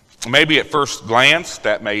maybe at first glance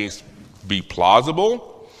that may be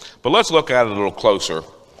plausible, but let's look at it a little closer.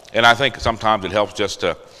 And I think sometimes it helps just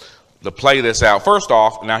to play this out. First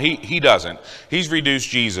off, now he doesn't. He's reduced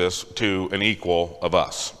Jesus to an equal of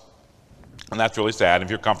us. And that's really sad. If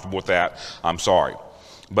you're comfortable with that, I'm sorry.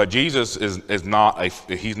 But Jesus is not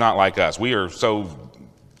he's not like us. We are so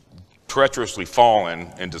treacherously fallen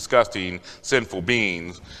and disgusting, sinful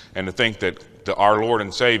beings, and to think that our Lord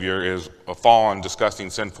and Savior is a fallen, disgusting,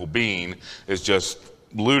 sinful being is just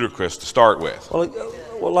ludicrous to start with.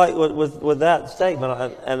 Well, like with that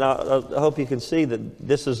statement, and I hope you can see that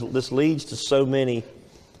this leads to so many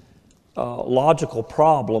logical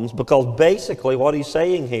problems, because basically what he's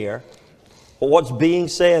saying here, what's being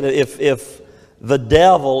said, if the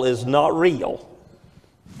devil is not real,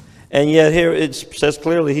 and yet here it says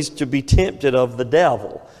clearly he's to be tempted of the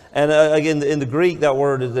devil. And again, in the Greek, that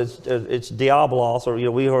word it's diabolos,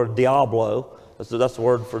 or we heard diablo. That's the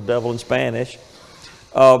word for devil in Spanish.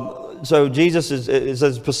 So Jesus it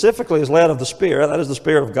says specifically is led of the Spirit, that is the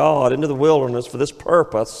Spirit of God, into the wilderness for this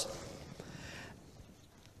purpose.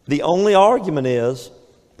 The only argument is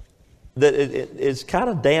that it's kind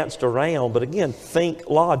of danced around, but again, think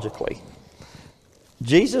logically.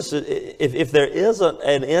 Jesus, if there isn't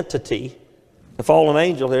an entity, a fallen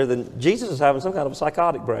angel here, then Jesus is having some kind of a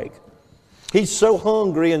psychotic break. He's so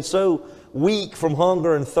hungry and so weak from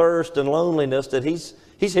hunger and thirst and loneliness that he's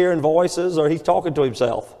hearing voices, or he's talking to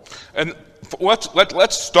himself. And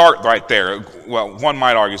let's start right there. Well, one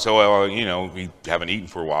might argue, so well, you haven't eaten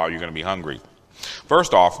for a while, you're going to be hungry.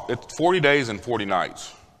 First off, it's 40 days and 40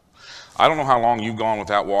 nights. I don't know how long you've gone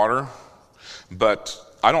without water, but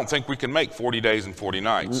I don't think we can make 40 days and 40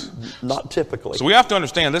 nights. Not typically. So we have to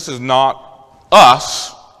understand this is not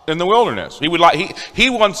us in the wilderness. He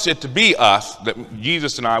wants it to be us, that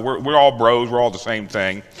Jesus and I, we're all bros, we're all the same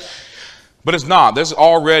thing. But it's not. This is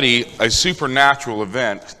already a supernatural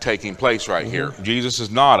event taking place right here. Jesus is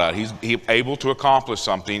not he's able to accomplish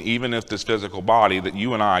something even if this physical body that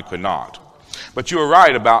you and I could not. But you were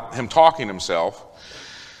right about him talking to himself.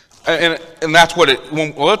 And that's what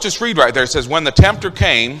well, let's just read right there. It says, when the tempter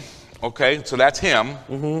came, okay, so that's him.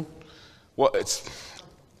 Well, it's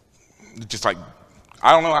just like,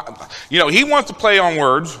 I don't know. He wants to play on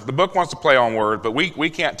words. The book wants to play on words, but we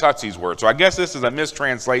can't touch these words. So I guess this is a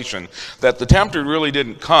mistranslation, that the tempter really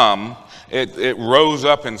didn't come. It rose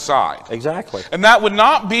up inside. Exactly. And that would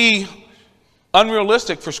not be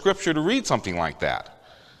unrealistic for Scripture to read something like that.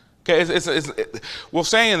 Okay, we're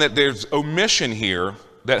saying that there's omission here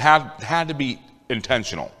that had to be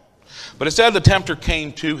intentional. But it said the tempter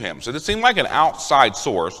came to him. So this seemed like an outside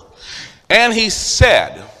source. And he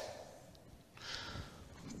said,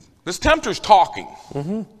 this tempter's talking.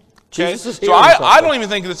 Okay? So I don't even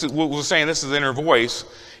think we're saying this is inner voice.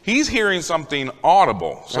 He's hearing something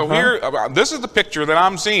audible. So here, this is the picture that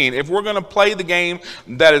I'm seeing. If we're going to play the game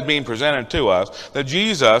that is being presented to us, that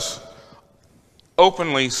Jesus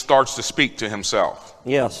openly starts to speak to himself.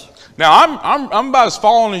 Yes. Now I'm about as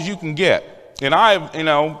fallen as you can get, and I've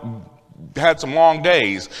had some long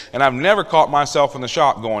days, and I've never caught myself in the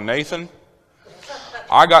shop going, Nathan,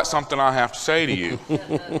 I got something I have to say to you.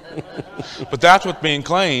 But that's what's being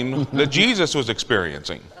claimed that Jesus was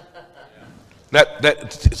experiencing.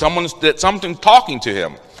 That something's talking to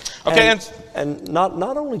him. Okay, and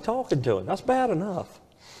not only talking to him, that's bad enough.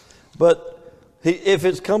 But if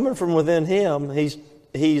it's coming from within him,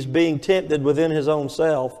 he's being tempted within his own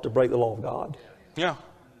self to break the law of God. Yeah.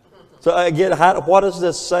 So again, what does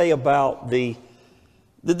this say about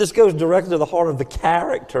this goes directly to the heart of the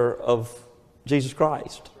character of Jesus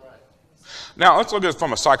Christ. Now, let's look at it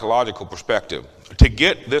from a psychological perspective. To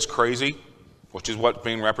get this crazy, which is what's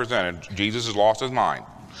being represented, Jesus has lost his mind.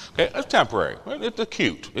 Okay, it's temporary. It's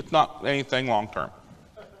acute. It's not anything long term.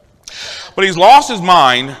 But he's lost his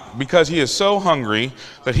mind because he is so hungry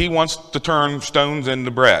that he wants to turn stones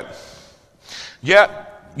into bread.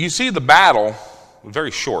 Yet, you see the battle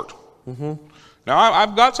very short. Now,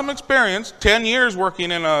 I've got some experience, 10 years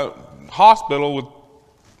working in a hospital with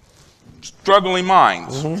struggling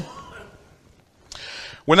minds.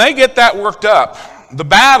 When they get that worked up, the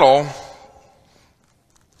battle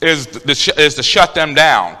is to shut them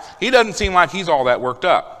down. He doesn't seem like he's all that worked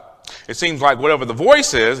up. It seems like whatever the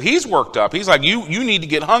voice is, he's worked up. He's like, you need to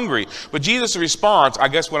get hungry. But Jesus' response, I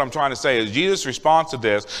guess what I'm trying to say is Jesus' response to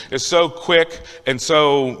this is so quick and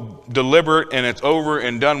so deliberate, and it's over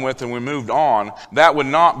and done with and we moved on. That would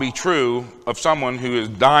not be true of someone who is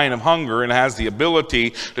dying of hunger and has the ability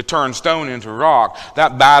to turn stone into rock.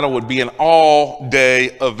 That battle would be an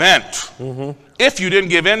all-day event. Mm-hmm. If you didn't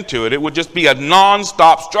give in to it, it would just be a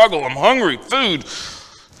non-stop struggle. I'm hungry, food.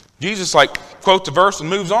 Jesus quotes a verse and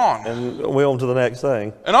moves on. And we're on to the next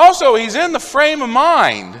thing. And also, he's in the frame of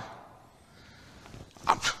mind.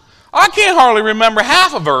 I can't hardly remember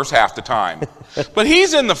half a verse half the time. But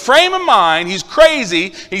he's in the frame of mind. He's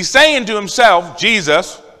crazy. He's saying to himself,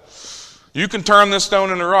 Jesus, you can turn this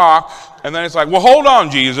stone into rock. And then it's like, well, hold on,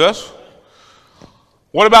 Jesus.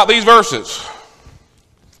 What about these verses?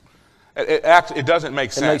 It doesn't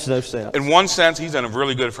make sense. It makes no sense. In one sense, he's in a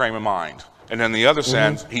really good frame of mind. And in the other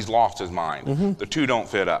sense, he's lost his mind. Mm-hmm. The two don't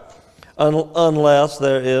fit up. Unless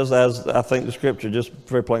there is, as I think the scripture just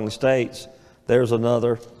very plainly states, there's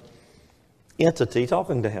another entity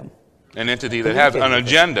talking to him. An entity that has an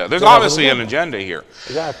agenda. There's obviously an agenda here.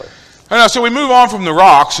 Exactly. So we move on from the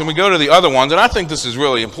rocks and we go to the other ones, and I think this is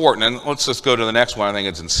really important. And let's just go to the next one. I think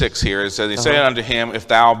it's in 6 here. It says, he said unto him, if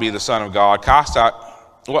thou be the Son of God, cast out.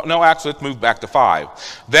 Well, no, actually, let's move back to 5.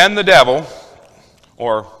 Then the devil,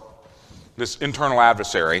 or this internal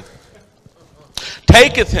adversary,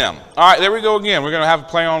 taketh him. All right, there we go again. We're going to have a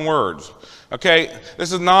play on words. Okay,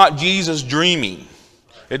 this is not Jesus dreaming.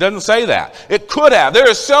 It doesn't say that. It could have. There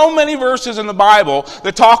are so many verses in the Bible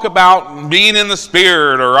that talk about being in the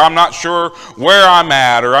Spirit, or I'm not sure where I'm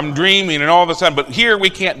at, or I'm dreaming, and all of a sudden. But here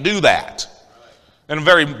we can't do that. And a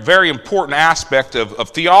very, very important aspect of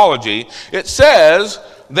theology, it says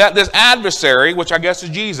that this adversary, which I guess is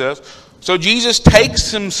Jesus, so Jesus takes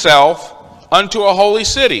himself unto a holy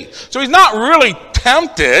city. So he's not really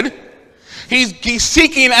tempted. He's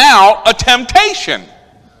seeking out a temptation.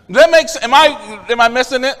 Does that make sense? Am I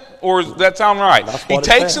missing it? Or does that sound right? He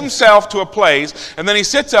takes himself to a place, and then he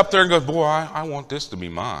sits up there and goes, boy, I want this to be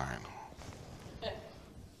mine.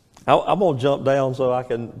 I'm going to jump down so I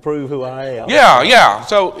can prove who I am. Yeah.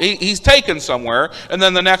 So he's taken somewhere. And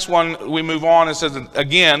then the next one, we move on. It says,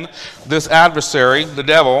 again, this adversary, the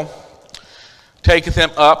devil, taketh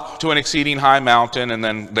him up to an exceeding high mountain, and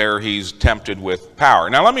then there he's tempted with power.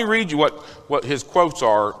 Now let me read you what his quotes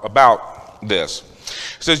are about this.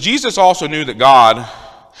 It says, Jesus also knew that God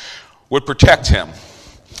would protect him.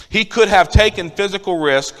 He could have taken physical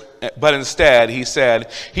risk, but instead he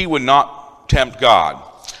said he would not tempt God.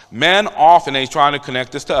 Men often, and he's trying to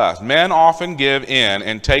connect this to us, men often give in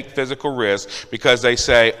and take physical risks because they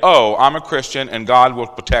say, oh, I'm a Christian and God will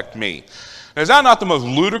protect me. Now, is that not the most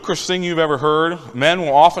ludicrous thing you've ever heard? Men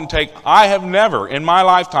will often I have never in my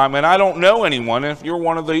lifetime, and I don't know anyone, if you're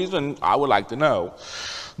one of these, and I would like to know,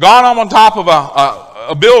 gone up on top of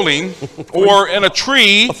a building or in a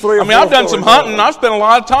tree. I've done some hunting. I've spent a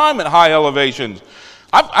lot of time at high elevations.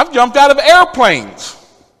 I've jumped out of airplanes.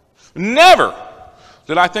 Never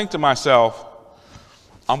did I think to myself,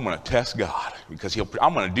 I'm going to test God because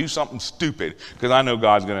I'm going to do something stupid because I know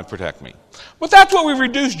God's going to protect me. But that's what we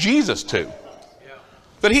reduced Jesus to.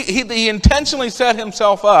 That he intentionally set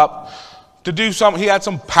himself up to do something. He had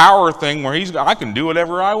some power thing where I can do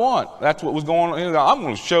whatever I want. That's what was going on. I'm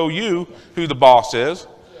going to show you who the boss is.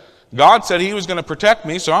 God said he was going to protect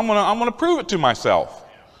me, so I'm going to prove it to myself.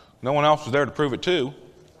 No one else was there to prove it to.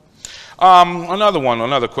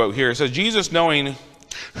 Another quote here. It says, Jesus, knowing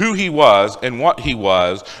who he was and what he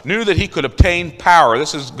was, knew that he could obtain power.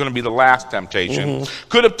 This is going to be the last temptation.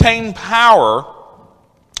 Could obtain power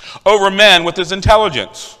over men with his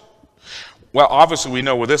intelligence. Well, obviously we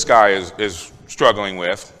know what this guy is struggling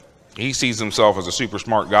with. He sees himself as a super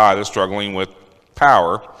smart guy that's struggling with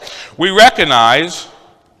power. We recognize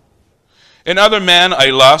in other men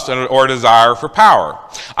a lust or a desire for power.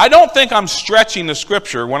 I don't think I'm stretching the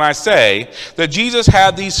scripture when I say that Jesus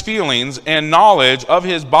had these feelings and knowledge of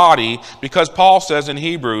his body because Paul says in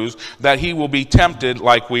Hebrews that he will be tempted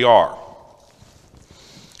like we are.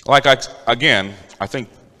 I think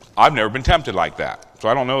I've never been tempted like that. So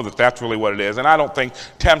I don't know that that's really what it is. And I don't think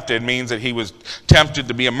tempted means that he was tempted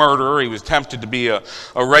to be a murderer. He was tempted to be a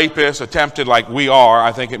rapist, tempted like we are.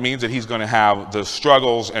 I think it means that he's going to have the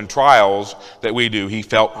struggles and trials that we do. He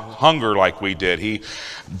felt hunger like we did. He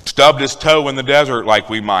stubbed his toe in the desert like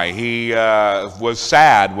we might. He was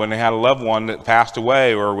sad when they had a loved one that passed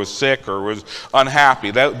away or was sick or was unhappy.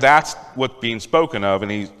 That's what's being spoken of, and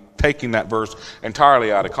he's taking that verse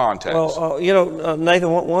entirely out of context. Well,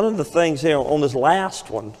 Nathan, one of the things here on this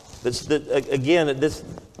last one, the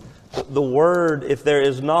word, if there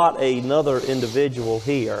is not another individual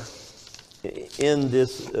here, in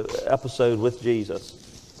this episode with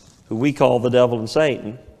Jesus, who we call the devil and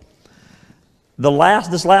Satan.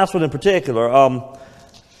 This last one in particular,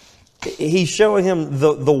 he's showing him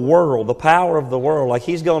the world, the power of the world. Like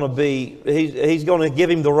he's going to give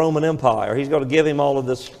him the Roman Empire. He's going to give him all of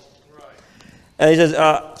this. And he says,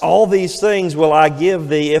 all these things will I give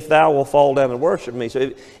thee if thou wilt fall down and worship me.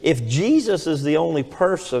 So if Jesus is the only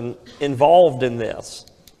person involved in this,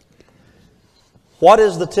 what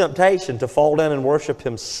is the temptation? To fall down and worship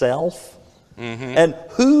himself? Mm-hmm. And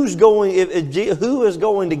who is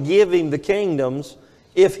going to give him the kingdoms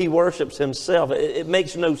if he worships himself? It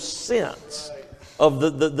makes no sense. Of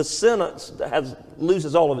the sentence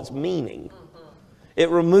loses all of its meaning. It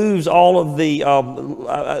removes all of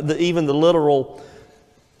even the literal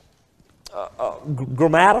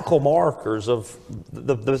grammatical markers of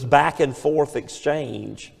this back and forth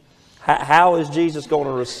exchange. How is Jesus going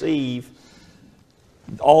to receive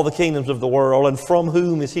all the kingdoms of the world, and from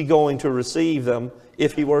whom is he going to receive them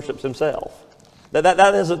if he worships himself?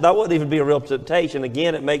 That wouldn't even be a real temptation.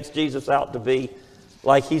 Again, it makes Jesus out to be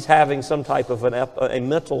like he's having some type of a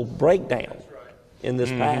mental breakdown in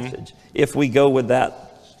this passage, if we go with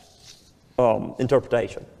that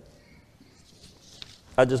interpretation.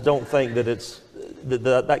 I just don't think that that's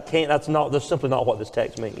simply not what this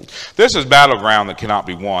text means. This is battleground that cannot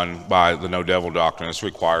be won by the no devil doctrine. This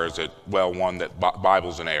requires that, that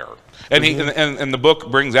Bible's in error. And and the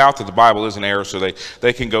book brings out that the Bible is in error, so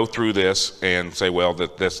they can go through this and say, well,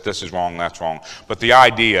 that this is wrong, that's wrong. But the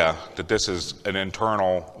idea that this is an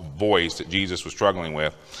internal voice that Jesus was struggling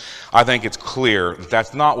with, I think it's clear that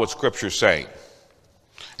that's not what Scripture's saying.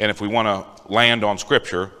 And if we want to land on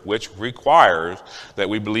Scripture, which requires that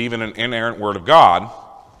we believe in an inerrant Word of God,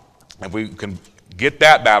 if we can get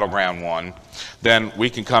that battleground won, then we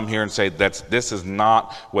can come here and say that this is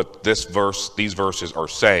not what these verses are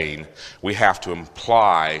saying. We have to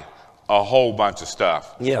imply a whole bunch of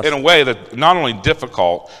stuff in a way that not only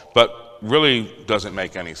difficult, but really doesn't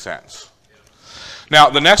make any sense. Now,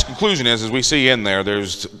 the next conclusion is, as we see in there, do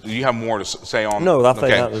you have more to say on? No, I think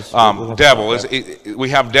that was devil. We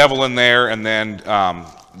have devil in there, and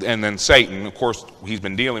then Satan. Of course, he's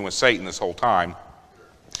been dealing with Satan this whole time.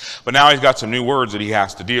 But now he's got some new words that he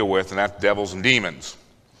has to deal with, and that's devils and demons.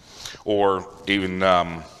 Or even,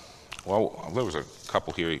 there was a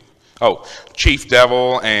couple here. Chief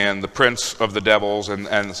devil and the prince of the devils,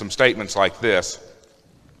 and some statements like this.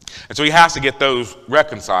 And so he has to get those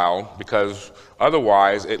reconciled, because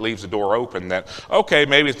otherwise it leaves the door open that, okay,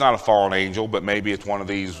 maybe it's not a fallen angel, but maybe it's one of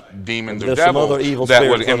these demons or devils that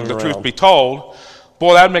would, and the truth be told,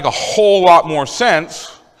 boy, that would make a whole lot more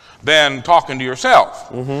sense than talking to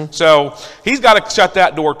yourself. So he's got to shut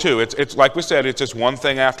that door too. It's like we said, it's just one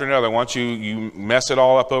thing after another. Once you mess it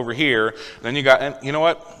all up over here, then and you know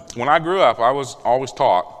what? When I grew up, I was always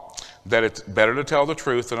taught that it's better to tell the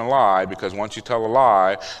truth than a lie, because once you tell a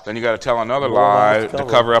lie, then you got to tell another lie to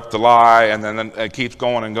cover up the lie, and then it keeps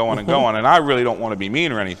going and going and going. And I really don't want to be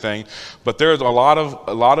mean or anything, but there's a lot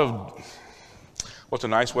of what's a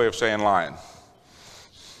nice way of saying lying?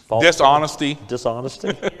 Dishonesty.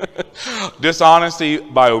 Dishonesty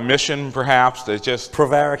by omission, perhaps. They just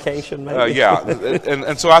prevarication, maybe.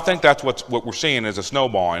 And so I think that's what we're seeing is a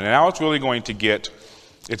snowballing, and now it's really going to get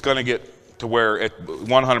to where it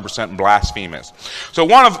 100% blasphemous. So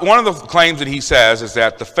one of the claims that he says is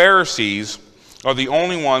that the Pharisees are the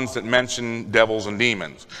only ones that mention devils and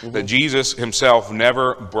demons, that Jesus himself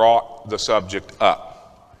never brought the subject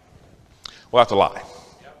up. Well, that's a lie,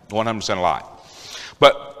 100% a lie.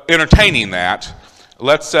 But entertaining that,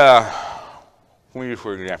 let's let me use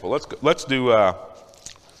for example. Let's do. I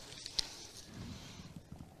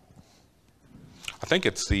think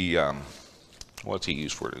it's the. What's he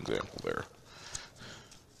used for an example there?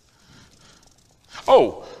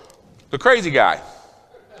 Oh, the crazy guy.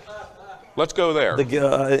 Let's go there.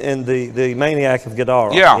 The maniac of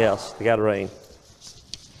Gadara. Yeah. Yes, the Gadarene.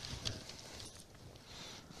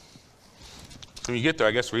 When you get there,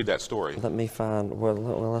 I guess read that story. Let me find.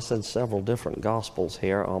 Well, I said several different gospels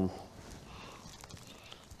here.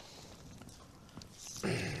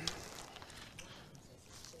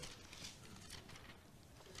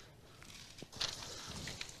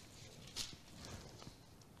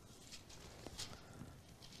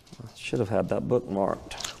 Should have had that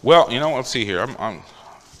bookmarked. Well, let's see here.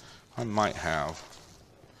 I might have.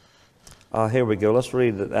 Here we go. Let's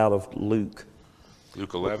read it out of Luke.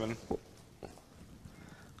 Luke 11.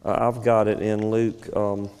 I've got it in Luke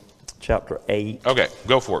chapter 8. Okay,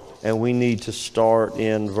 go for it. And we need to start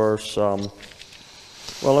in verse.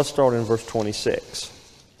 Let's start in verse 26.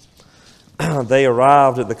 they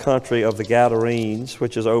arrived at the country of the Gadarenes,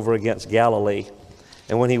 which is over against Galilee.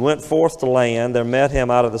 And when he went forth to land, there met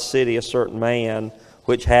him out of the city a certain man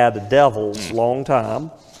which had devils long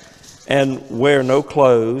time, and wear no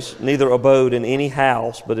clothes, neither abode in any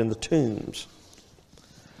house, but in the tombs.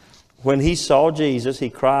 When he saw Jesus, he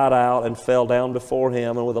cried out and fell down before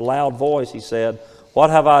him, and with a loud voice he said, What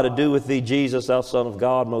have I to do with thee, Jesus, thou Son of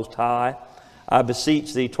God Most High? I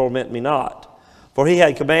beseech thee, torment me not. For he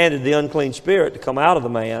had commanded the unclean spirit to come out of the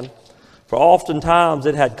man, for oftentimes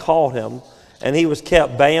it had caught him, and he was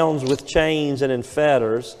kept bound with chains and in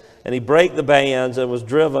fetters, and he brake the bands and was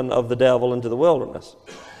driven of the devil into the wilderness.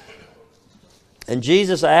 And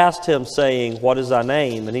Jesus asked him, saying, What is thy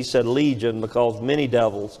name? And he said, Legion, because many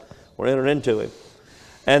devils were entered into him.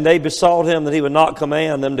 And they besought him that he would not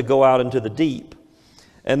command them to go out into the deep.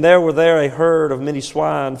 And there were a herd of many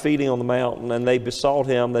swine feeding on the mountain, and they besought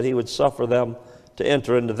him that he would suffer them to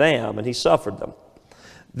enter into them, and he suffered them.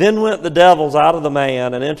 Then went the devils out of the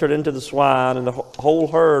man, and entered into the swine, and the whole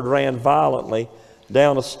herd ran violently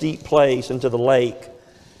down a steep place into the lake,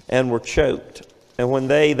 and were choked. And when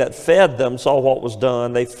they that fed them saw what was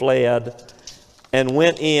done, they fled, and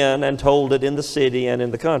went in and told it in the city and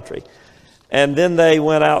in the country. And then they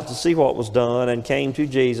went out to see what was done, and came to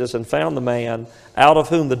Jesus, and found the man, out of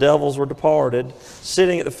whom the devils were departed,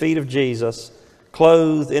 sitting at the feet of Jesus,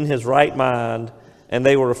 clothed in his right mind, and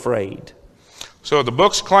they were afraid. So the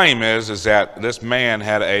book's claim is that this man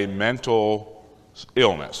had a mental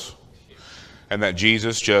illness, and that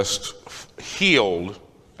Jesus just healed,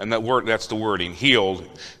 and that's the wording, healed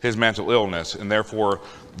his mental illness, and therefore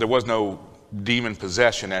there was no demon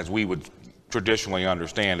possession as we would traditionally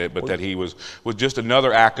understand it, but that he was just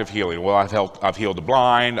another act of healing. Well, I've healed the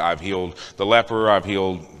blind, I've healed the leper, I've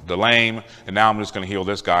healed the lame, and now I'm just going to heal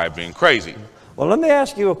this guy being crazy. Well, let me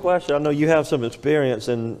ask you a question. I know you have some experience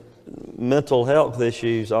in mental health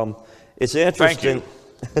issues. It's interesting.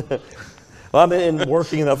 Thank you. Well, I'm in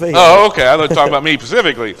working in the field. Oh, okay. I thought you were talking about me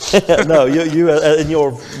specifically. No, you in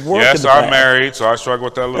your work. Yes, I'm married, so I struggle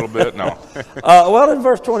with that a little bit. No. Well, in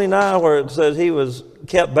verse 29, where it says he was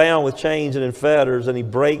kept bound with chains and in fetters, and he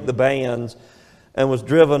brake the bands, and was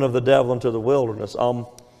driven of the devil into the wilderness.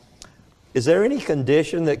 Is there any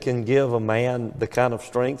condition that can give a man the kind of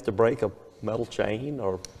strength to break a metal chain,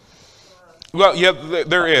 or? Well, yeah,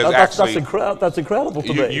 there is actually. That's incredible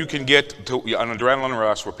to me. You can get to an adrenaline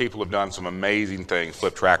rush where people have done some amazing things,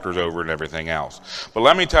 flip tractors over and everything else. But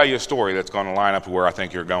let me tell you a story that's going to line up to where I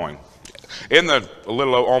think you're going. In the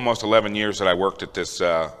almost 11 years that I worked at this,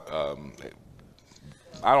 I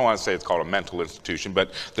don't want to say it's called a mental institution,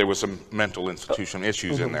 but there was some mental institution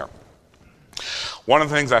issues in there. One of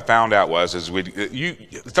the things I found out was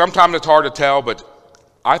sometimes it's hard to tell, but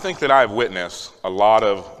I think that I've witnessed a lot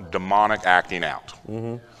of demonic acting out.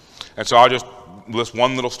 And so I'll just list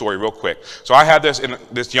one little story real quick. So I had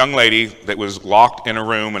this young lady that was locked in a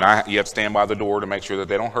room, and you have to stand by the door to make sure that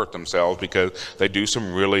they don't hurt themselves, because they do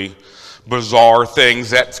some really bizarre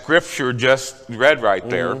things that Scripture just read right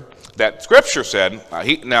there. That Scripture said,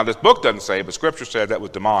 now this book doesn't say, but Scripture said that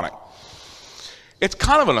was demonic. It's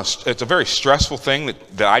kind of it's a very stressful thing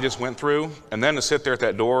that I just went through, and then to sit there at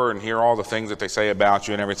that door and hear all the things that they say about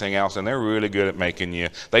you and everything else, and they're really good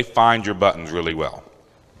at they find your buttons really well.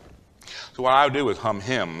 So what I would do is hum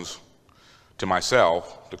hymns to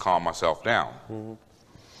myself to calm myself down.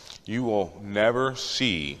 You will never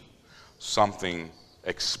see something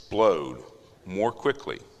explode more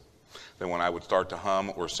quickly than when I would start to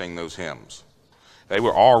hum or sing those hymns. They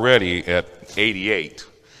were already at 88.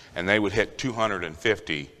 And they would hit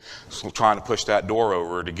 250, so trying to push that door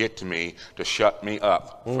over to get to me, to shut me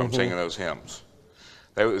up from singing those hymns.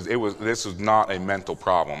 This was not a mental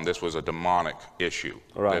problem. This was a demonic issue.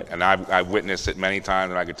 Right. And I've witnessed it many times,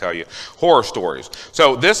 and I could tell you horror stories.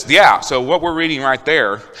 So so what we're reading right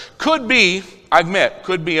there could be, I admit,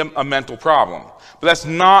 a mental problem. But that's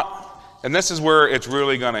not, and this is where it's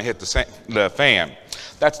really going to hit the fan.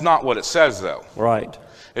 That's not what it says, though. Right.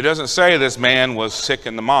 It doesn't say this man was sick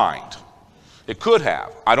in the mind. It could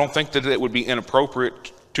have. I don't think that it would be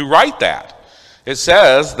inappropriate to write that. It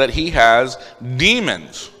says that he has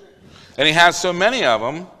demons. And he has so many of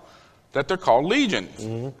them that they're called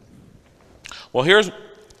legions. Well,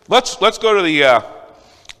 let's go to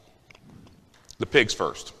the pigs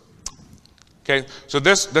first. Okay, so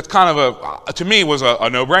that's kind of to me was a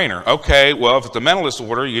no-brainer. Okay, well, if it's a mental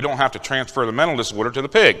disorder, you don't have to transfer the mental disorder to the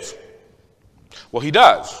pigs. Well, he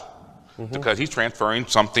does, because he's transferring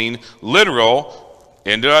something literal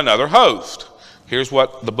into another host. Here's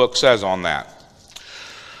what the book says on that.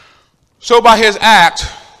 So by his act,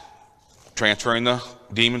 transferring the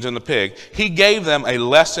demons in the pig, he gave them a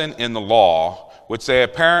lesson in the law, which they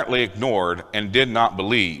apparently ignored and did not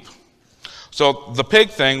believe. So the pig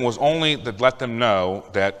thing was only to let them know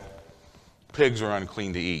that pigs are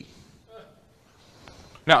unclean to eat.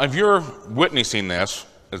 Now, if you're witnessing this,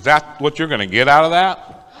 is that what you're going to get out of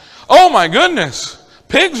that? Oh my goodness!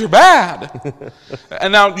 Pigs are bad.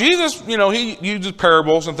 And now Jesus, he uses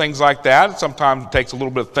parables and things like that. Sometimes it takes a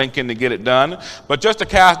little bit of thinking to get it done. But didn't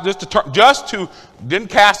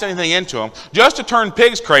cast anything into them, just to turn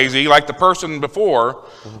pigs crazy like the person before.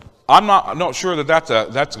 I'm not sure that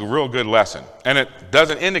that's a real good lesson, and it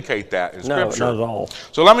doesn't indicate that in Scripture. No, not at all.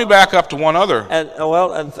 So let me back up to one other.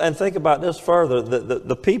 And think about this further.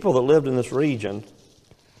 The people that lived in this region,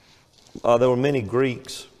 there were many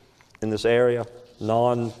Greeks in this area.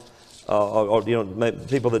 People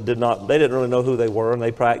that didn't really know who they were, and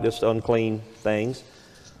they practiced unclean things.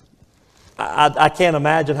 I can't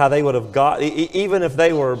imagine how they would have even if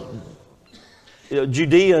they were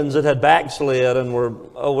Judeans that had backslid and we're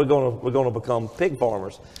going to become pig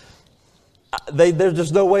farmers. There's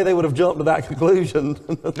just no way they would have jumped to that conclusion.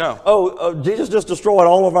 No. Jesus just destroyed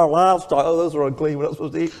all of our livestock. Those are unclean. We're not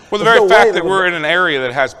supposed to eat. Well, the very fact that we're in an area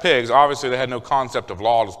that has pigs, obviously they had no concept of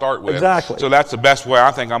law to start with. Exactly. So that's the best way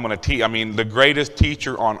I think I'm going to teach. I mean, the greatest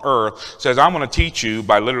teacher on earth says, I'm going to teach you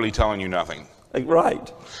by literally telling you nothing.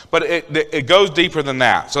 Right. But it goes deeper than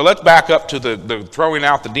that. So let's back up to the throwing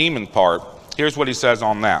out the demon part. Here's what he says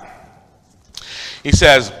on that. He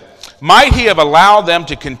says, might he have allowed them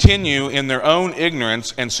to continue in their own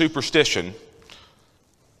ignorance and superstition?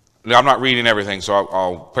 Now, I'm not reading everything, so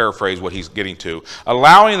I'll paraphrase what he's getting to.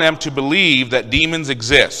 Allowing them to believe that demons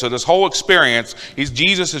exist. So this whole experience,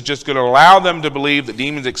 Jesus is just going to allow them to believe that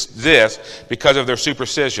demons exist because of their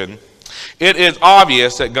superstition. It is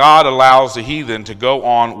obvious that God allows the heathen to go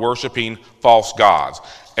on worshiping false gods.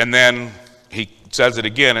 And then he says it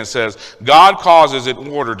again and says, God causes in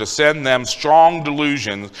order to send them strong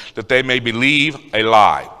delusions that they may believe a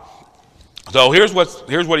lie. So here's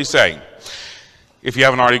what he's saying, if you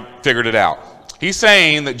haven't already figured it out. He's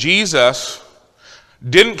saying that Jesus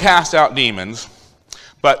didn't cast out demons,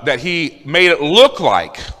 but that he made it look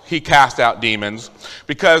like he cast out demons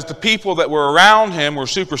because the people that were around him were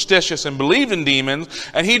superstitious and believed in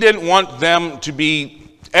demons, and he didn't want them to be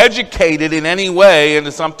educated in any way into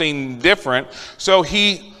something different, so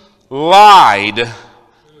he lied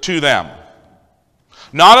to them.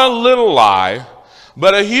 Not a little lie,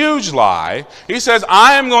 but a huge lie. He says,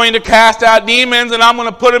 I am going to cast out demons, and I'm going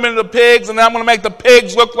to put them into the pigs, and I'm going to make the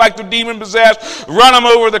pigs look like they're demon-possessed, run them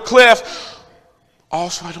over the cliff.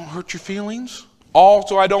 Also, I don't hurt your feelings.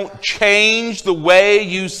 Also, I don't change the way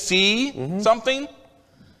you see something.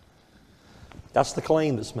 That's the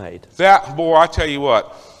claim that's made. Boy, I tell you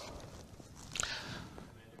what,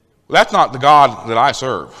 that's not the God that I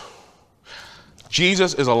serve.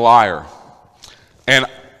 Jesus is a liar. And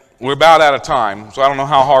we're about out of time, so I don't know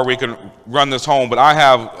how hard we can run this home, but I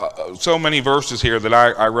have so many verses here that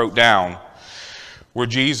I wrote down where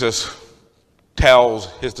Jesus tells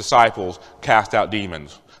his disciples, cast out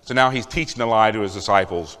demons. So now he's teaching the lie to his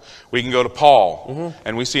disciples. We can go to Paul,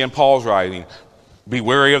 and we see in Paul's writing, be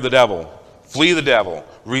wary of the devil. Flee the devil.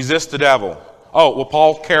 Resist the devil. Oh, well,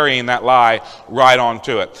 Paul's carrying that lie right on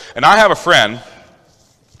to it. And I have a friend,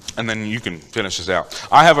 and then you can finish this out.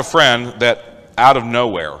 I have a friend that, out of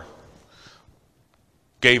nowhere,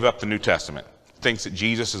 gave up the New Testament. Thinks that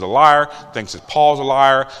Jesus is a liar. Thinks that Paul's a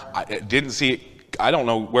liar. I didn't see it. I don't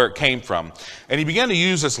know where it came from. And he began to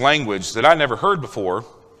use this language that I never heard before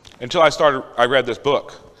until I read this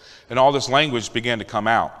book. And all this language began to come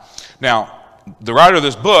out. Now, the writer of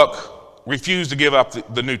this book refused to give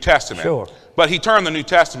up the New Testament. Sure. But he turned the New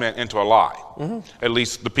Testament into a lie, at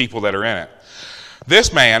least the people that are in it.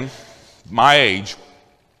 This man, my age,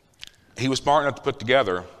 he was smart enough to put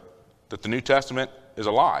together that the New Testament is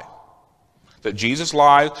a lie. That Jesus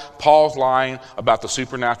lies, Paul's lying about the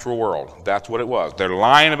supernatural world. That's what it was. They're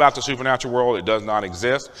lying about the supernatural world. It does not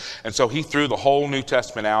exist. And so he threw the whole New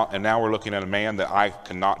Testament out, and now we're looking at a man that I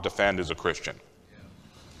cannot defend as a Christian.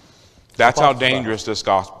 That's how dangerous this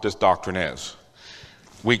doctrine is.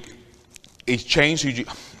 He's changed who.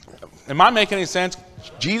 Am I making any sense?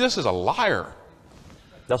 Jesus is a liar.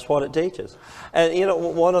 That's what it teaches. And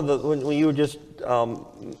when you were just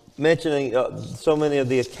mentioning so many of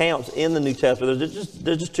the accounts in the New Testament,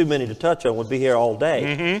 there's just too many to touch on. We'd be here all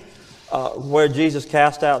day. Where Jesus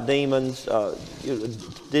cast out demons.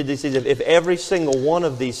 Did you see that if every single one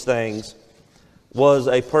of these things was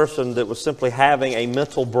a person that was simply having a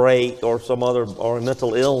mental break or a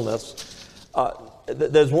mental illness?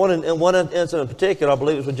 There's one incident in particular, I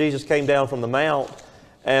believe it was when Jesus came down from the mount,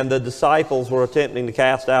 and the disciples were attempting to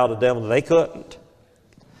cast out a devil. They couldn't.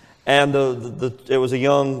 And there was a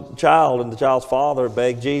young child, and the child's father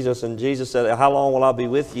begged Jesus, and Jesus said, "How long will I be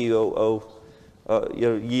with you,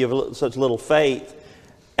 ye of such little faith?"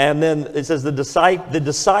 And then it says the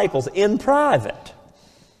disciples in private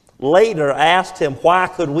later asked him, "Why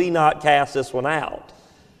could we not cast this one out?"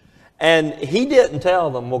 And he didn't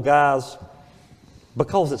tell them, "Well, guys,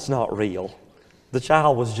 because it's not real. The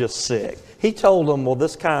child was just sick." He told them, "Well,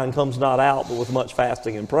 this kind comes not out but with much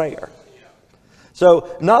fasting and prayer." So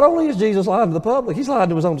not only is Jesus lying to the public, he's lying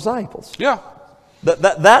to his own disciples. Yeah.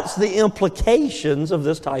 That's the implications of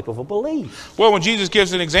this type of a belief. Well, when Jesus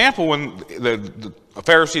gives an example, when the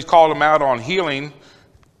Pharisees called him out on healing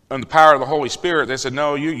and the power of the Holy Spirit, they said,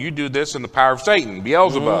 "No, you do this in the power of Satan,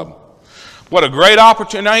 Beelzebub." Mm-hmm. What a great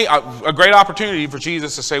opportunity for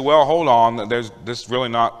Jesus to say, "Well, hold on, there's really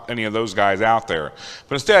not any of those guys out there."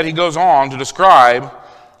 But instead, he goes on to describe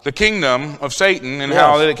the kingdom of Satan and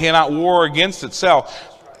how that it cannot war against itself.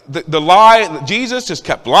 The lie, Jesus just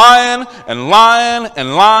kept lying and lying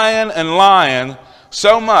and lying and lying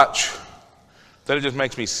so much that it just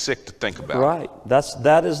makes me sick to think about. Right. That's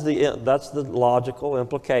the logical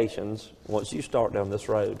implications once you start down this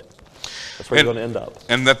road. That's where you're going to end up.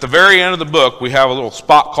 And at the very end of the book, we have a little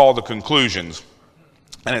spot called the conclusions.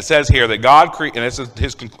 And it says here that God created, and this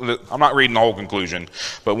is I'm not reading the whole conclusion,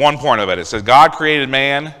 but one point of it, it says, God created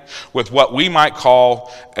man with what we might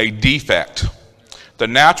call a defect, the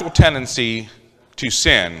natural tendency to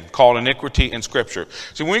sin, called iniquity in Scripture.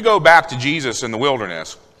 So when we go back to Jesus in the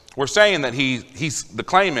wilderness, we're saying that the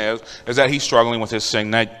claim is that he's struggling with his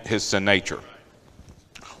sin nature.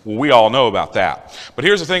 Well, we all know about that. But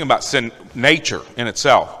here's the thing about sin nature in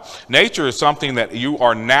itself. Nature is something that you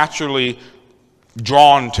are naturally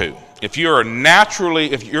drawn to. If your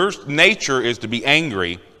nature is to be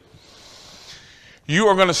angry, you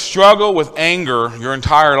are going to struggle with anger your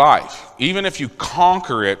entire life. Even if you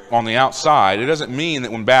conquer it on the outside, it doesn't mean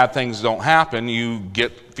that when bad things don't happen, you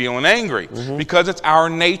get feeling angry, because it's our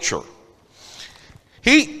nature.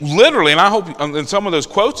 He literally, and I hope in some of those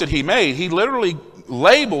quotes that he made, he literally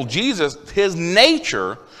labeled Jesus, his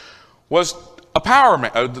nature was a power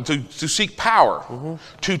man, to seek power,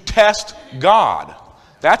 to test God.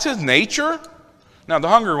 That's his nature. Now, the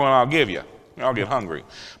hungry one I'll give you. I'll get hungry.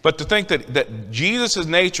 But to think that Jesus'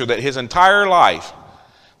 nature, that his entire life,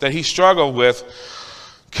 that he struggled with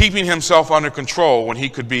keeping himself under control when he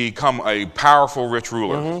could become a powerful, rich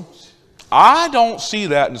ruler. I don't see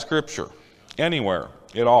that in Scripture anywhere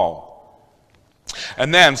at all.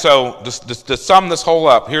 And then, so to sum this whole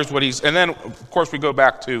up, here's what and then, of course, we go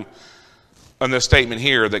back to on this statement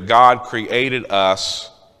here that God created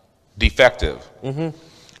us defective.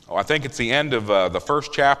 I think it's the end of the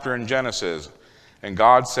first chapter in Genesis, and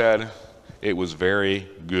God said it was very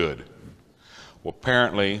good. Well,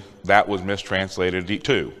 apparently that was mistranslated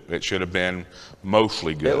too. It should have been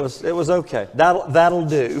mostly good. It was okay. That'll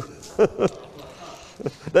do.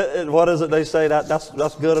 What is it they say?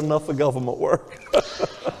 That's good enough for government work.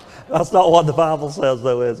 That's not what the Bible says,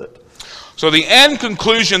 though, is it? So the end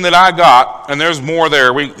conclusion that I got, and there's more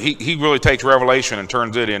there, he really takes Revelation and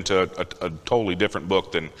turns it into a totally different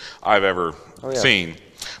book than I've ever seen.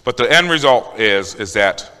 But the end result is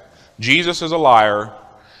that Jesus is a liar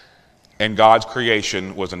and God's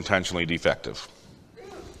creation was intentionally defective.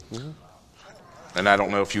 And I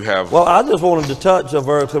don't know if you have... Well, I just wanted to touch a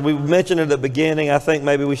verse, and we mentioned it at the beginning. I think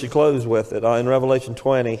maybe we should close with it. In Revelation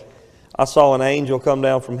 20, I saw an angel come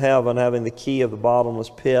down from heaven having the key of the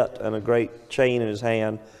bottomless pit and a great chain in his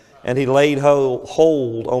hand. And he laid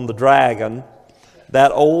hold on the dragon,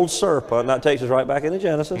 that old serpent, and that takes us right back into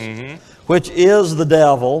Genesis, which is the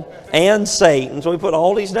devil and Satan. So we put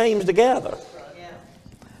all these names together.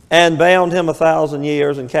 And bound him 1,000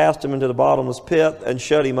 years and cast him into the bottomless pit and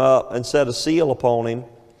shut him up and set a seal upon him,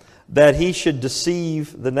 that he should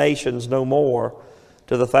deceive the nations no more,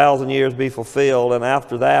 till the 1,000 years be fulfilled, and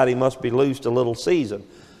after that he must be loosed a little season.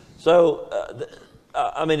 So,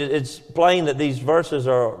 I mean, it's plain that these verses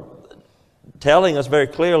are telling us very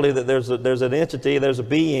clearly that there's an entity, there's a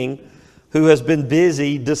being who has been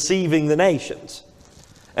busy deceiving the nations.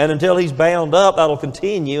 And until he's bound up, that'll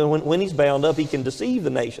continue, and when he's bound up, he can deceive the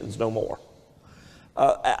nations no more.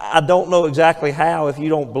 I don't know exactly how, if you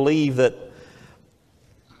don't believe that.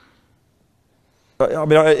 I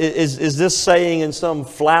mean, is this saying in some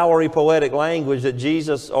flowery poetic language that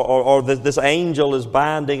Jesus or that this angel is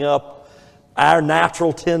binding up our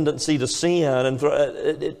natural tendency to sin? And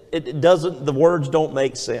it doesn't. The words don't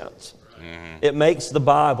make sense. It makes the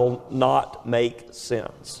Bible not make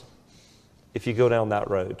sense if you go down that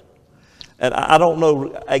road. And I don't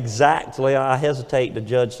know exactly, I hesitate to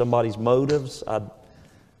judge somebody's motives.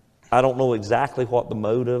 I don't know exactly what the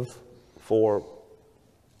motive for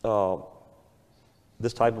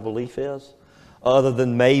this type of belief is, other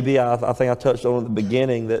than maybe, I think I touched on at the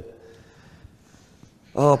beginning, that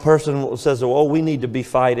a person says, well, we need to be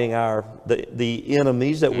fighting the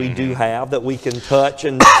enemies that we do have, that we can touch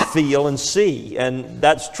and feel and see. And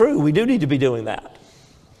that's true, we do need to be doing that.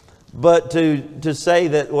 But to say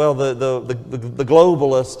that, well, the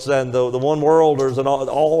globalists and the one-worlders and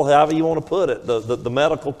all, however you want to put it, the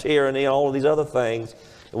medical tyranny and all of these other things,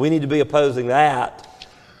 we need to be opposing that.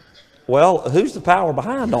 Well, who's the power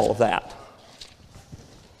behind all of that?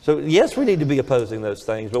 So yes, we need to be opposing those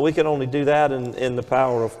things, but we can only do that in the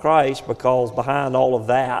power of Christ, because behind all of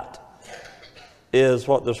that is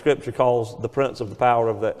what the Scripture calls the prince of the power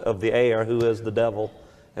of the air, who is the devil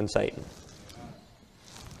and Satan.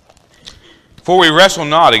 For we wrestle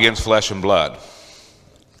not against flesh and blood.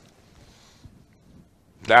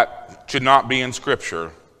 That should not be in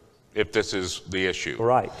Scripture if this is the issue.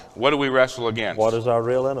 Right. What do we wrestle against? What is our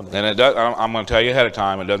real enemy? And I'm going to tell you ahead of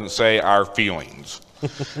time, it doesn't say our feelings.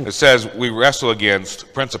 It says we wrestle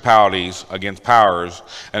against principalities, against powers,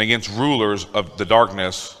 and against rulers of the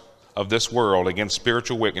darkness of this world, against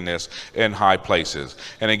spiritual wickedness in high places.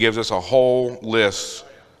 And it gives us a whole list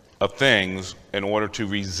of things in order to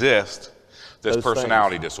resist this those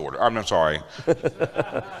personality things. disorder. I'm sorry.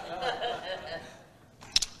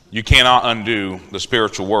 You cannot undo the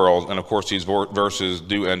spiritual world, and of course these verses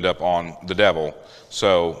do end up on the devil.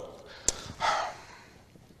 So,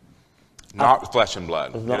 not flesh and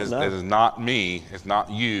blood. It is not me, it's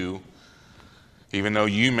not you, even though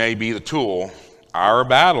you may be the tool. Our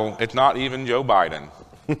battle, it's not even Joe Biden.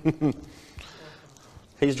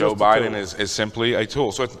 Joe Biden is simply a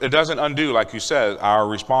tool. So it doesn't undo, like you said, our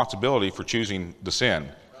responsibility for choosing the sin.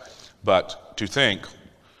 But to think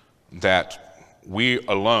that we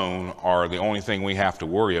alone are the only thing we have to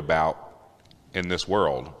worry about in this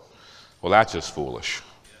world, well, that's just foolish.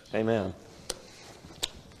 Amen.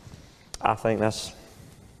 I think that's...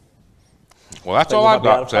 Well, that's all I've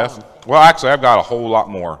got, Seth. Well, actually, I've got a whole lot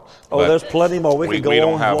more. Oh, there's plenty more. We could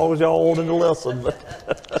go on as long as y'all wanted to listen.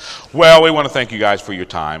 Well, we want to thank you guys for your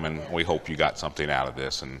time, and we hope you got something out of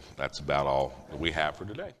this, and that's about all that we have for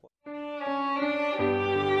today.